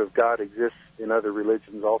Holy Spirit of God, exists in other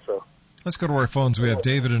religions also. Let's go to our phones. We have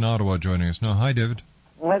David in Ottawa joining us now. Hi, David.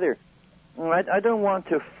 Hi there. I don't want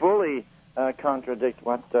to fully contradict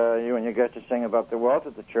what you and your guest are saying about the wealth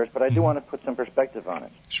of the Church, but I do want to put some perspective on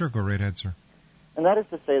it. Sure, go right ahead, sir. And that is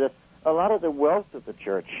to say that a lot of the wealth of the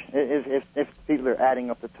Church, if people are adding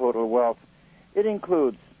up the total wealth, it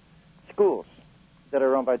includes schools that are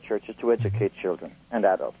run by churches to educate children and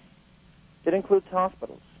adults. It includes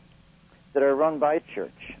hospitals that are run by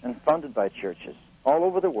church and funded by churches all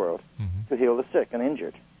over the world to heal the sick and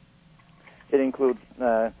injured. It includes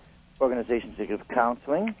organizations that give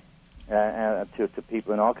counseling to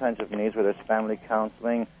people in all kinds of needs, whether it's family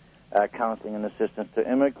counseling, counseling and assistance to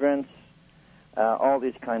immigrants, all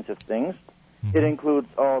these kinds of things. It includes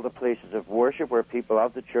all the places of worship where people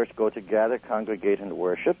of the church go to gather, congregate, and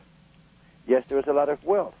worship. Yes, there is a lot of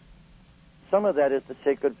wealth. Some of that is the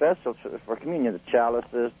sacred vessels for communion, the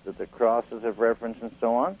chalices, the crosses of reverence, and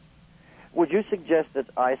so on. Would you suggest that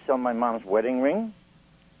I sell my mom's wedding ring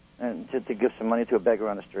and to give some money to a beggar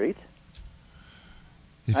on the street?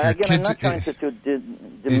 Again, I'm not trying to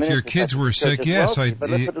diminish if your kids were sick, yes. But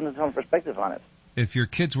let's put in some perspective on it. If your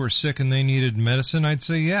kids were sick and they needed medicine, I'd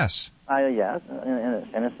say yes. Yes, in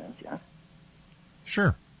a sense, yeah.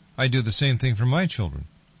 Sure. I do the same thing for my children.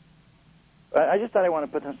 I just thought I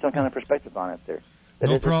want to put some kind of perspective on it there.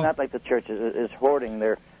 No problem. It's not like the church is hoarding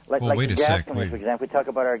their... Like wait the a gas sec. companies, for example, we talk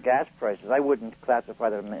about our gas prices. I wouldn't classify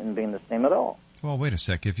them in being the same at all. Well, wait a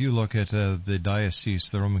sec. If you look at the diocese,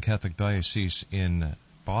 the Roman Catholic diocese in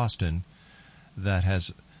Boston, that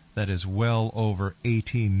is well over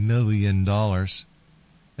 $80 million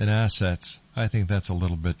in assets, I think that's a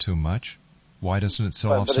little bit too much. Why doesn't it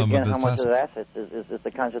sell off some of its assets? But again, how much of the assets is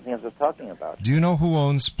the kinds of things I was talking about? Do you know who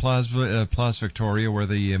owns Place Victoria, where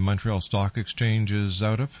the Montreal Stock Exchange is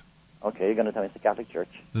out of? Okay, you're going to tell me it's the Catholic Church.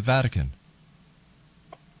 The Vatican.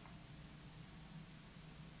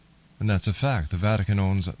 And that's a fact. The Vatican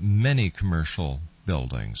owns many commercial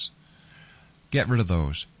buildings. Get rid of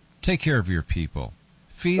those. Take care of your people.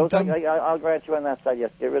 Feed them. I'll grant you on that side, yes.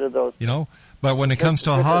 Get rid of those. You know, but when it comes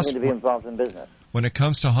to need to be involved in business. When it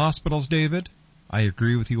comes to hospitals, David, I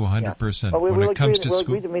agree with you 100%. Yeah. Well, when it comes to we'll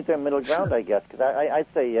agree to meet their middle ground, I guess, because I'd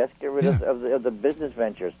say yes. Get rid of the business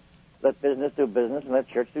ventures. Let business do business and let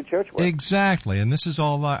church do church work. Exactly, and this is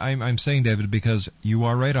all I'm saying, David, because you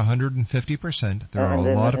are right 150%. There are a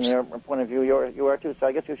lot of... From your point of view, you are too, so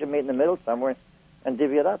I guess we should meet in the middle somewhere and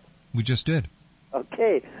divvy it up. We just did.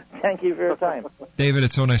 Okay, thank you for your time. David,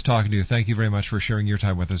 it's so nice talking to you. Thank you very much for sharing your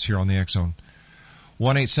time with us here on the X Zone.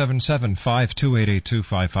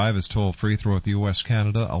 1-877-528-8255 is toll-free throughout the U.S.,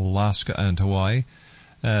 Canada, Alaska, and Hawaii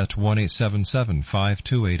at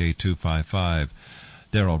 1-877-528-8255.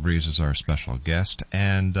 Daryl Breese is our special guest.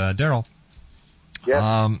 And, Daryl,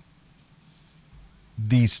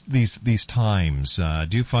 these times,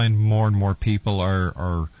 do you find more and more people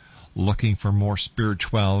are looking for more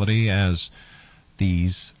spirituality as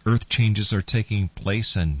these earth changes are taking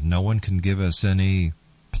place and no one can give us any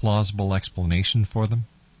plausible explanation for them?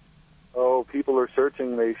 Oh, people are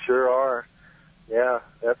searching. They sure are. Yeah,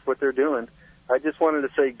 that's what they're doing. I just wanted to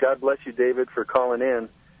say God bless you, David, for calling in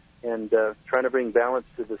and trying to bring balance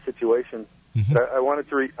to the situation. Mm-hmm. But I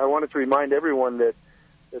wanted to remind everyone that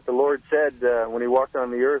the Lord said when He walked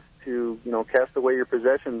on the earth to cast away your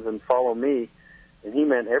possessions and follow Me, and He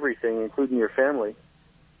meant everything, including your family.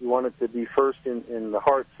 He wanted to be first in the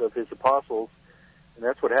hearts of His apostles, and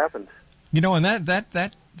that's what happened. And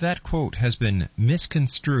that quote has been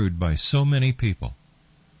misconstrued by so many people.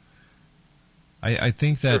 I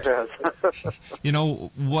think that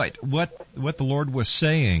what the Lord was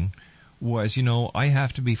saying was, I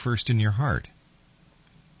have to be first in your heart.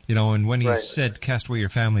 And when He said cast away your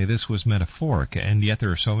family, this was metaphoric, and yet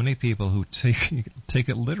there are so many people who take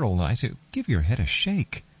it literal. And I say, give your head a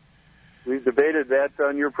shake. We've debated that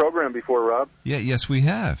on your program before, Rob. Yeah, yes, we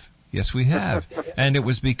have. Yes, we have. And it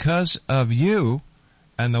was because of you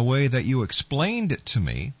and the way that you explained it to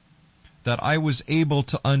me that I was able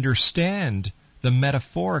to understand the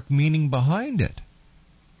metaphoric meaning behind it.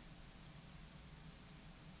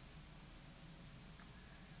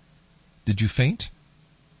 Did you faint?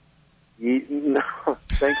 No.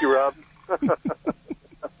 Thank you, Rob.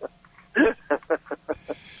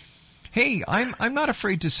 Hey, I'm not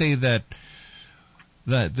afraid to say that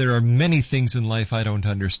there are many things in life I don't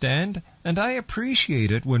understand, and I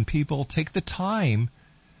appreciate it when people take the time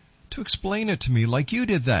to explain it to me like you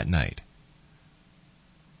did that night.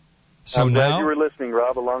 So I'm now glad you were listening,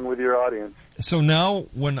 Rob, along with your audience. So now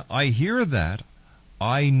when I hear that,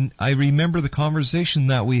 I remember the conversation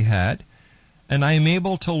that we had, and I am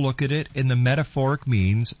able to look at it in the metaphoric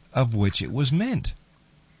means of which it was meant.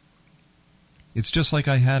 It's just like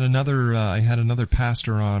I had another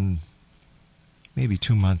pastor on maybe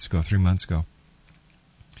 3 months ago.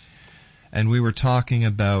 And we were talking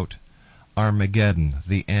about Armageddon,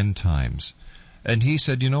 the end times. And he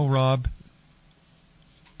said, Rob,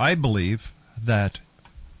 I believe that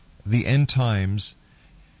the end times,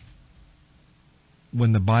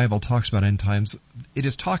 when the Bible talks about end times, it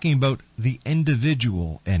is talking about the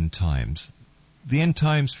individual end times. The end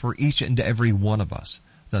times for each and every one of us.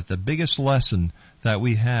 That the biggest lesson that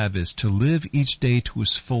we have is to live each day to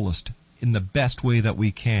its fullest in the best way that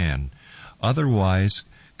we can. Otherwise,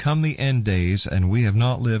 come the end days and we have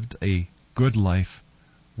not lived a good life,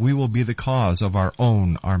 we will be the cause of our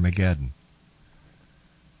own Armageddon.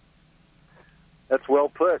 That's well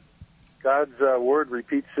put. God's word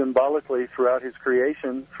repeats symbolically throughout His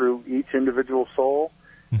creation, through each individual soul,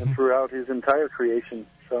 and throughout His entire creation.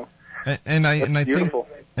 So, and I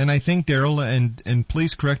think, Daryl, and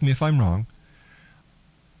please correct me if I'm wrong,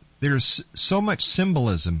 there's so much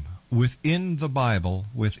symbolism within the Bible,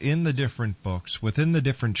 within the different books, within the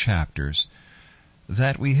different chapters,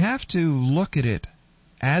 that we have to look at it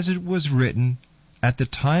as it was written, at the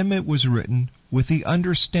time it was written, with the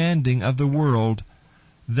understanding of the world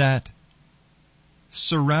that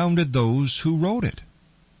surrounded those who wrote it.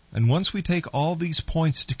 And once we take all these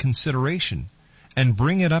points into consideration and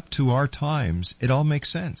bring it up to our times, it all makes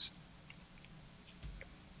sense.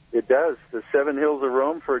 It does. The 7 hills of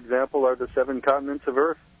Rome, for example, are the 7 continents of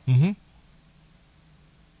Earth. Mm-hmm.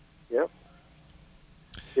 Yep.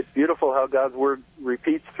 It's beautiful how God's Word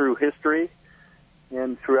repeats through history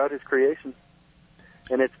and throughout His creation.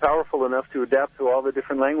 And it's powerful enough to adapt to all the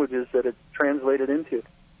different languages that it's translated into.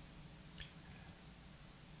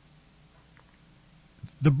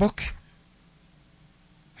 The book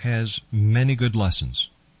has many good lessons.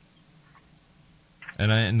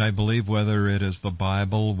 And I believe whether it is the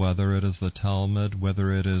Bible, whether it is the Talmud,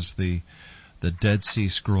 whether it is the Dead Sea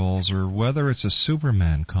Scrolls, or whether it's a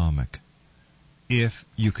Superman comic, if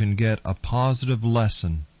you can get a positive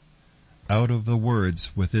lesson out of the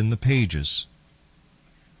words within the pages,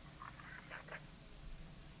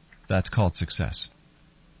 that's called success.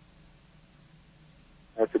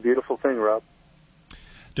 That's a beautiful thing, Rob.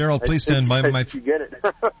 Daryl, please stand by my... You get it.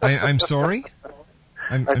 I'm sorry?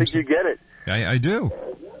 I think you get it. I do.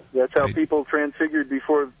 That's how people transfigured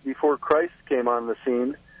before Christ came on the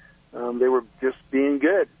scene. They were just being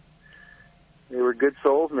good. They were good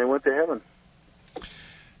souls, and they went to heaven.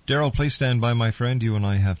 Daryl, please stand by, my friend. You and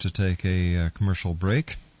I have to take a commercial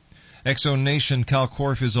break. X-Zone Nation, Cal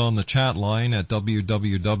Korff is on the chat line at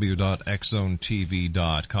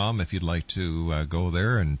www.xzonetv.com if you'd like to go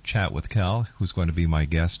there and chat with Cal, who's going to be my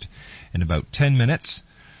guest in about 10 minutes.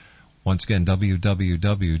 Once again,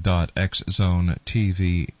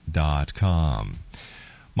 www.xzonetv.com.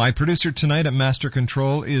 My producer tonight at Master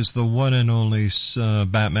Control is the one and only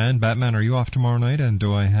Batman. Batman, are you off tomorrow night? And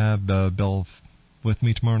do I have Bill with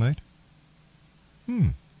me tomorrow night?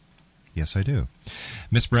 Yes, I do.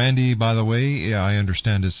 Miss Brandy, by the way, I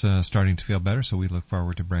understand is starting to feel better, so we look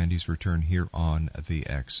forward to Brandy's return here on the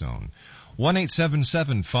X Zone.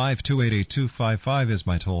 1-877-528-8255 is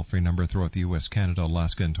my toll-free number throughout the U.S., Canada,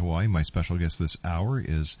 Alaska, and Hawaii. My special guest this hour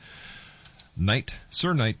is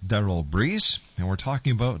Sir Knight Daryl Breese, and we're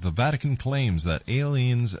talking about the Vatican claims that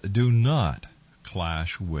aliens do not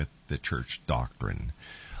clash with the church doctrine.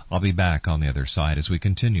 I'll be back on the other side as we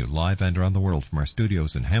continue live and around the world from our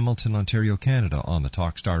studios in Hamilton, Ontario, Canada on the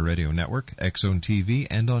Talkstar Radio Network, X Zone TV,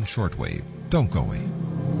 and on shortwave. Don't go away.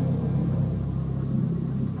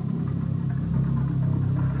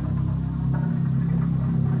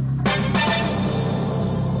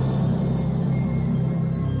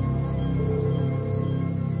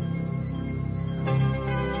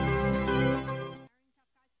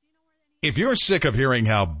 If you're sick of hearing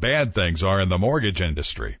how bad things are in the mortgage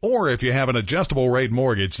industry, or if you have an adjustable rate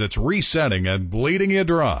mortgage that's resetting and bleeding you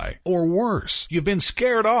dry, or worse, you've been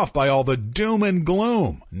scared off by all the doom and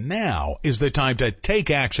gloom, now is the time to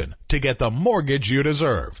take action to get the mortgage you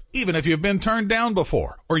deserve. Even if you've been turned down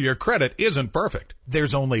before, or your credit isn't perfect,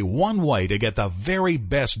 there's only one way to get the very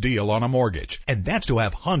best deal on a mortgage, and that's to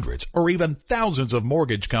have hundreds or even thousands of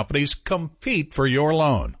mortgage companies compete for your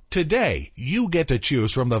loan. Today, you get to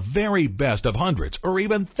choose from the very best of hundreds or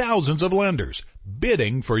even thousands of lenders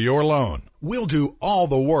bidding for your loan. We'll do all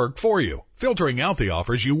the work for you, filtering out the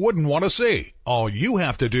offers you wouldn't want to see. All you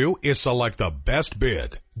have to do is select the best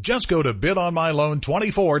bid. Just go to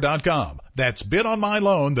bidonmyloan24.com. That's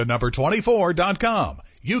bidonmyloan, the number 24.com.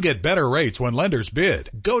 You get better rates when lenders bid.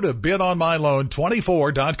 Go to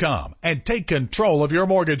bidonmyloan24.com and take control of your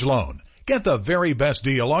mortgage loan. Get the very best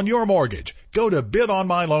deal on your mortgage. Go to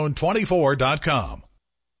bidonmyloan24.com.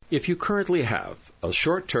 If you currently have a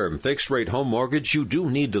short-term fixed-rate home mortgage, you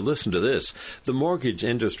do need to listen to this. The mortgage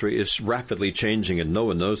industry is rapidly changing, and no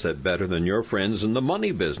one knows that better than your friends in the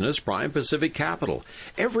money business, Prime Pacific Capital.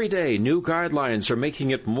 Every day, new guidelines are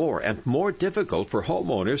making it more and more difficult for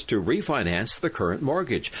homeowners to refinance the current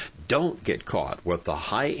mortgage. Don't get caught with the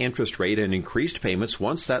high interest rate and increased payments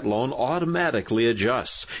once that loan automatically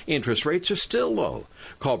adjusts. Interest rates are still low.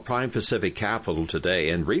 Call Prime Pacific Capital today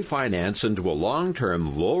and refinance into a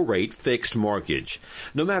long-term, low-rate fixed mortgage.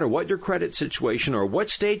 No matter what your credit situation or what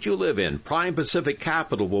state you live in, Prime Pacific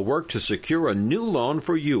Capital will work to secure a new loan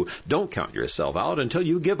for you. Don't count yourself out until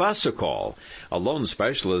you give us a call. A loan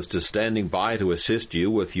specialist is standing by to assist you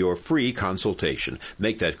with your free consultation.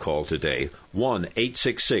 Make that call today.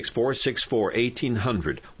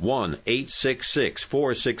 1-866-464-1800.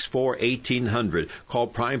 1-866-464-1800. Call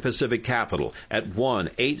Prime Pacific Capital at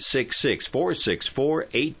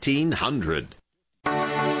 1-866-464-1800.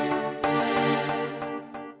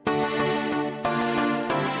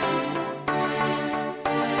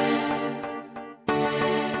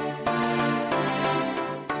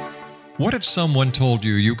 What if someone told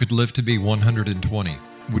you you could live to be 120?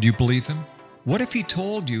 Would you believe him? What if he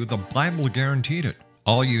told you the Bible guaranteed it?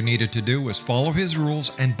 All you needed to do was follow his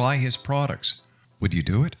rules and buy his products. Would you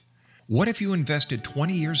do it? What if you invested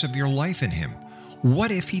 20 years of your life in him?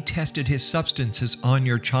 What if he tested his substances on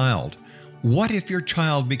your child? What if your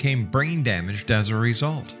child became brain damaged as a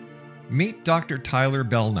result? Meet Dr. Tyler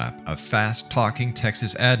Belknap, a fast-talking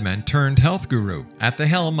Texas admin turned health guru. At the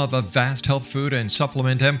helm of a vast health food and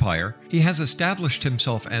supplement empire, he has established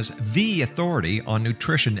himself as the authority on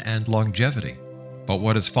nutrition and longevity. But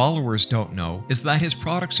what his followers don't know is that his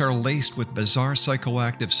products are laced with bizarre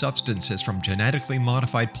psychoactive substances from genetically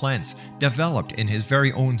modified plants developed in his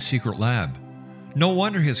very own secret lab. No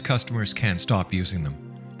wonder his customers can't stop using them.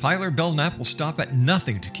 Tyler Belknap will stop at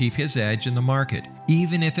nothing to keep his edge in the market,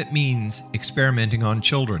 even if it means experimenting on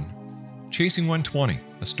children. Chasing 120,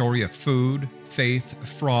 a story of food, faith,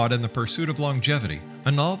 fraud, and the pursuit of longevity,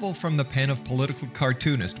 a novel from the pen of political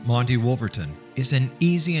cartoonist Monty Wolverton, is an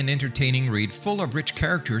easy and entertaining read full of rich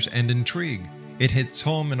characters and intrigue. It hits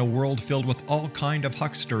home in a world filled with all kind of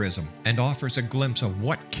hucksterism and offers a glimpse of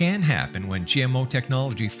what can happen when GMO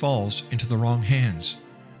technology falls into the wrong hands.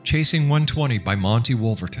 Chasing 120 by Monty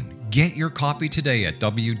Wolverton. Get your copy today at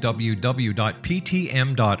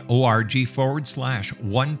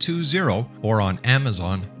www.ptm.org/120 or on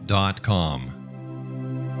Amazon.com.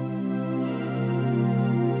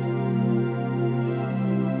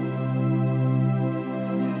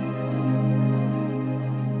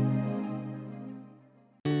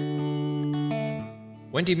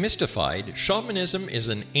 When demystified, shamanism is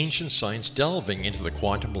an ancient science delving into the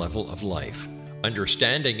quantum level of life.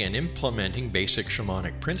 Understanding and implementing basic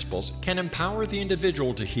shamanic principles can empower the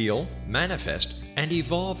individual to heal, manifest, and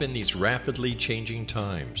evolve in these rapidly changing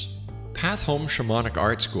times. Path Home Shamanic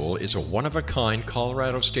Art School is a one-of-a-kind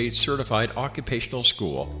Colorado State certified occupational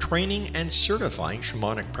school training and certifying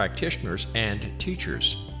shamanic practitioners and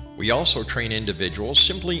teachers. We also train individuals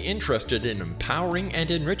simply interested in empowering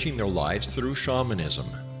and enriching their lives through shamanism.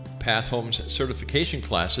 Path Home's certification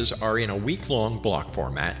classes are in a week-long block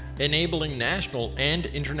format, enabling national and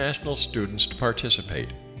international students to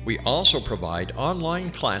participate. We also provide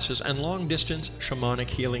online classes and long-distance shamanic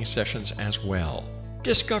healing sessions as well.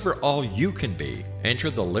 Discover all you can be. Enter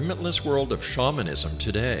the limitless world of shamanism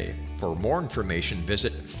today. For more information,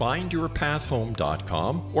 visit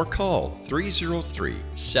findyourpathhome.com or call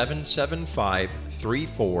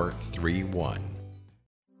 303-775-3431.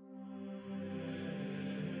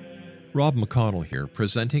 Rob McConnell here,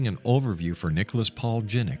 presenting an overview for Nicholas Paul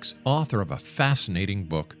Jennings, author of a fascinating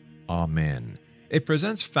book, Amen. It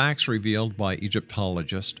presents facts revealed by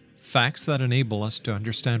Egyptologists, facts that enable us to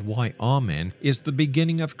understand why Amen is the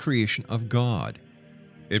beginning of creation of God.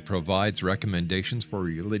 It provides recommendations for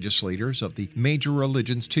religious leaders of the major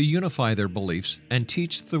religions to unify their beliefs and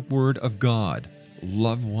teach the Word of God.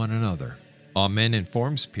 Love one another. Amen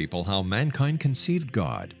informs people how mankind conceived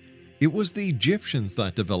God. It was the Egyptians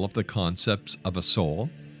that developed the concepts of a soul,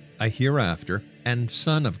 a hereafter, and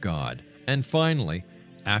Son of God. And finally,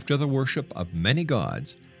 after the worship of many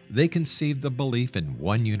gods, they conceived the belief in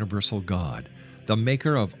one universal God, the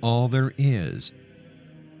maker of all there is.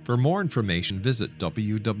 For more information, visit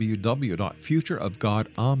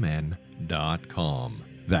www.futureofgodamen.com.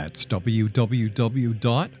 That's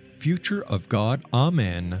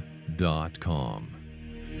www.futureofgodamen.com.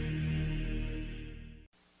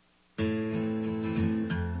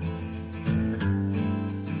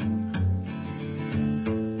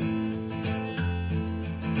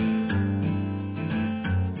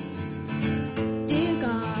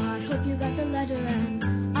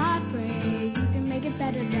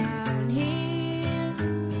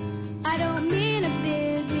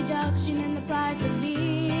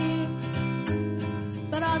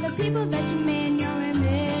 People that you made in your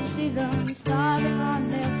image, see them starving on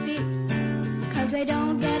their feet, because they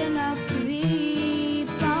don't get enough to eat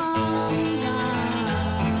from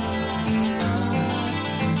God.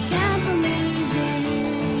 Can't believe in you.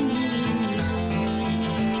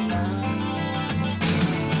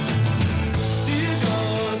 Dear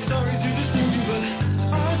God, sorry to disturb you, but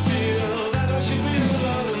I feel that I should be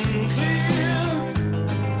loud and clear.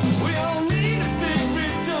 We all need a big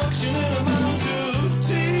reduction in amount of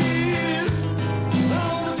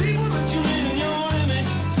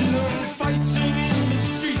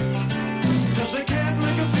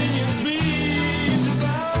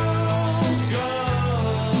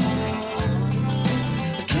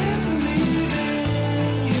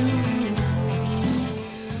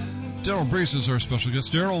Daryl Breese is our special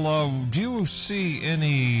guest. Daryl, do you see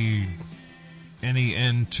any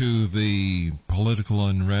end to the political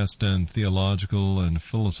unrest and theological and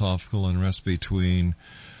philosophical unrest between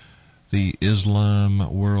the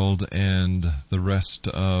Islam world and the rest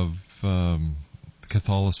of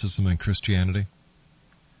Catholicism and Christianity?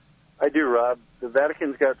 I do, Rob. The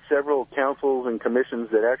Vatican's got several councils and commissions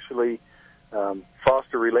that actually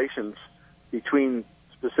foster relations between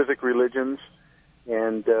specific religions,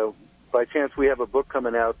 and by chance we have a book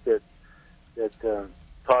coming out that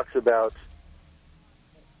talks about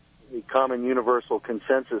a common universal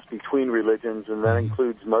consensus between religions, and that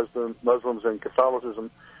includes Muslims and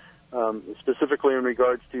Catholicism, specifically in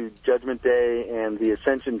regards to Judgment Day and the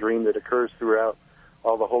Ascension Dream that occurs throughout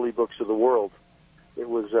all the holy books of the world. It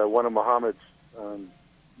was one of Muhammad's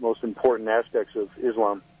most important aspects of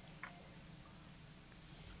Islam.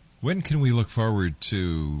 When can we look forward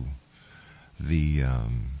to the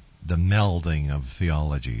melding of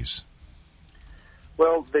theologies?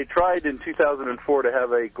 Well, they tried in 2004 to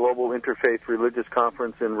have a global interfaith religious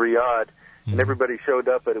conference in Riyadh, and everybody showed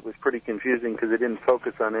up, but it was pretty confusing because it didn't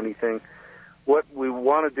focus on anything. What we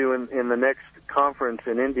want to do in the next conference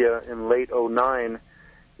in India in late 2009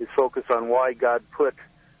 is focus on why God put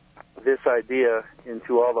this idea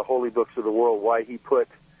into all the holy books of the world, why he put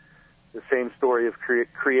the same story of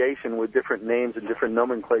creation with different names and different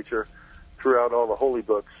nomenclature throughout all the holy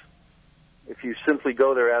books. If you simply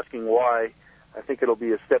go there asking why, I think it'll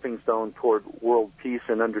be a stepping stone toward world peace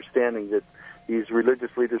and understanding that these religious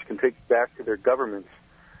leaders can take back to their governments.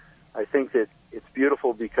 I think that it's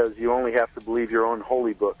beautiful because you only have to believe your own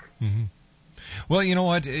holy book. Mm-hmm. Well, you know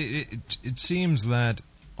what? It seems that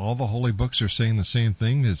all the holy books are saying the same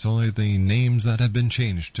thing. It's only the names that have been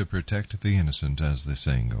changed to protect the innocent, as the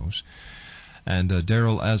saying goes. And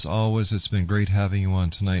Daryl, as always, it's been great having you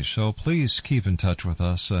on tonight's show. Please keep in touch with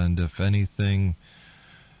us, and if anything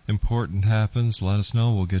important happens, let us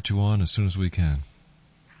know. We'll get you on as soon as we can.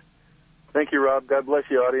 Thank you, Rob. God bless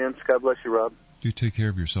you, audience. God bless you, Rob. You take care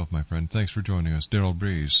of yourself, my friend. Thanks for joining us. Daryl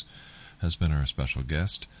Breese has been our special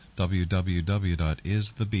guest.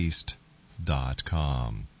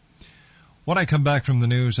 www.isthebeast.com. When I come back from the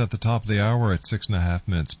news at the top of the hour at 6.5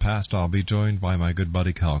 minutes past, I'll be joined by my good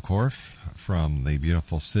buddy Cal Korff from the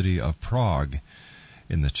beautiful city of Prague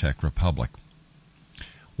in the Czech Republic.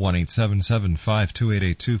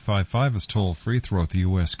 1-877-528-8255 is toll-free throughout the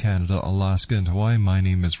U.S., Canada, Alaska, and Hawaii. My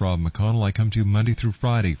name is Rob McConnell. I come to you Monday through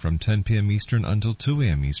Friday from 10 p.m. Eastern until 2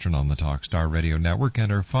 a.m. Eastern on the Talkstar Radio Network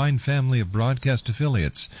and our fine family of broadcast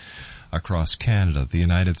affiliates across Canada, the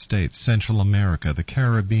United States, Central America, the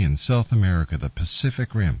Caribbean, South America, the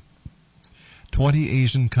Pacific Rim, 20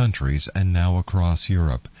 Asian countries, and now across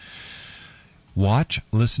Europe. Watch,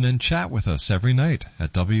 listen, and chat with us every night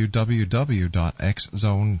at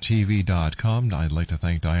www.xzonetv.com. I'd like to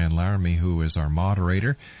thank Diane Laramie, who is our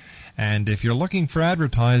moderator. And if you're looking for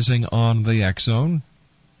advertising on the X-Zone,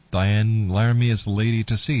 Diane Laramie is the lady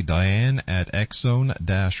to see. Diane at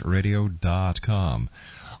xzone-radio.com.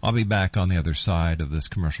 I'll be back on the other side of this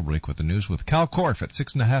commercial break with the news with Cal Korff at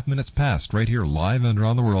 6.5 minutes past, right here live and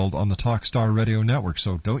around the world on the Talkstar Radio Network.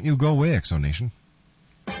 So don't you go away, X-Zone Nation.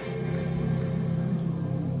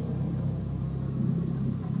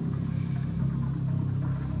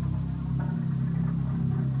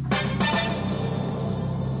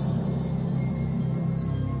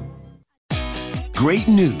 Great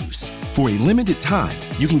news! For a limited time,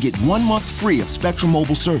 you can get 1 month free of Spectrum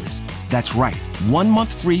Mobile service. That's right, 1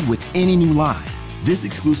 month free with any new line. This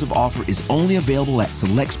exclusive offer is only available at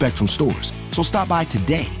select Spectrum stores, so stop by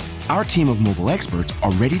today. Our team of mobile experts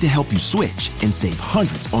are ready to help you switch and save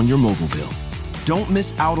hundreds on your mobile bill. Don't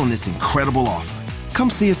miss out on this incredible offer.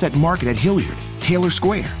 Come see us at Market at Hilliard, Taylor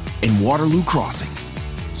Square, and Waterloo Crossing.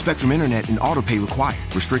 Spectrum Internet and autopay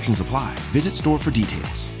required. Restrictions apply. Visit store for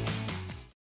details.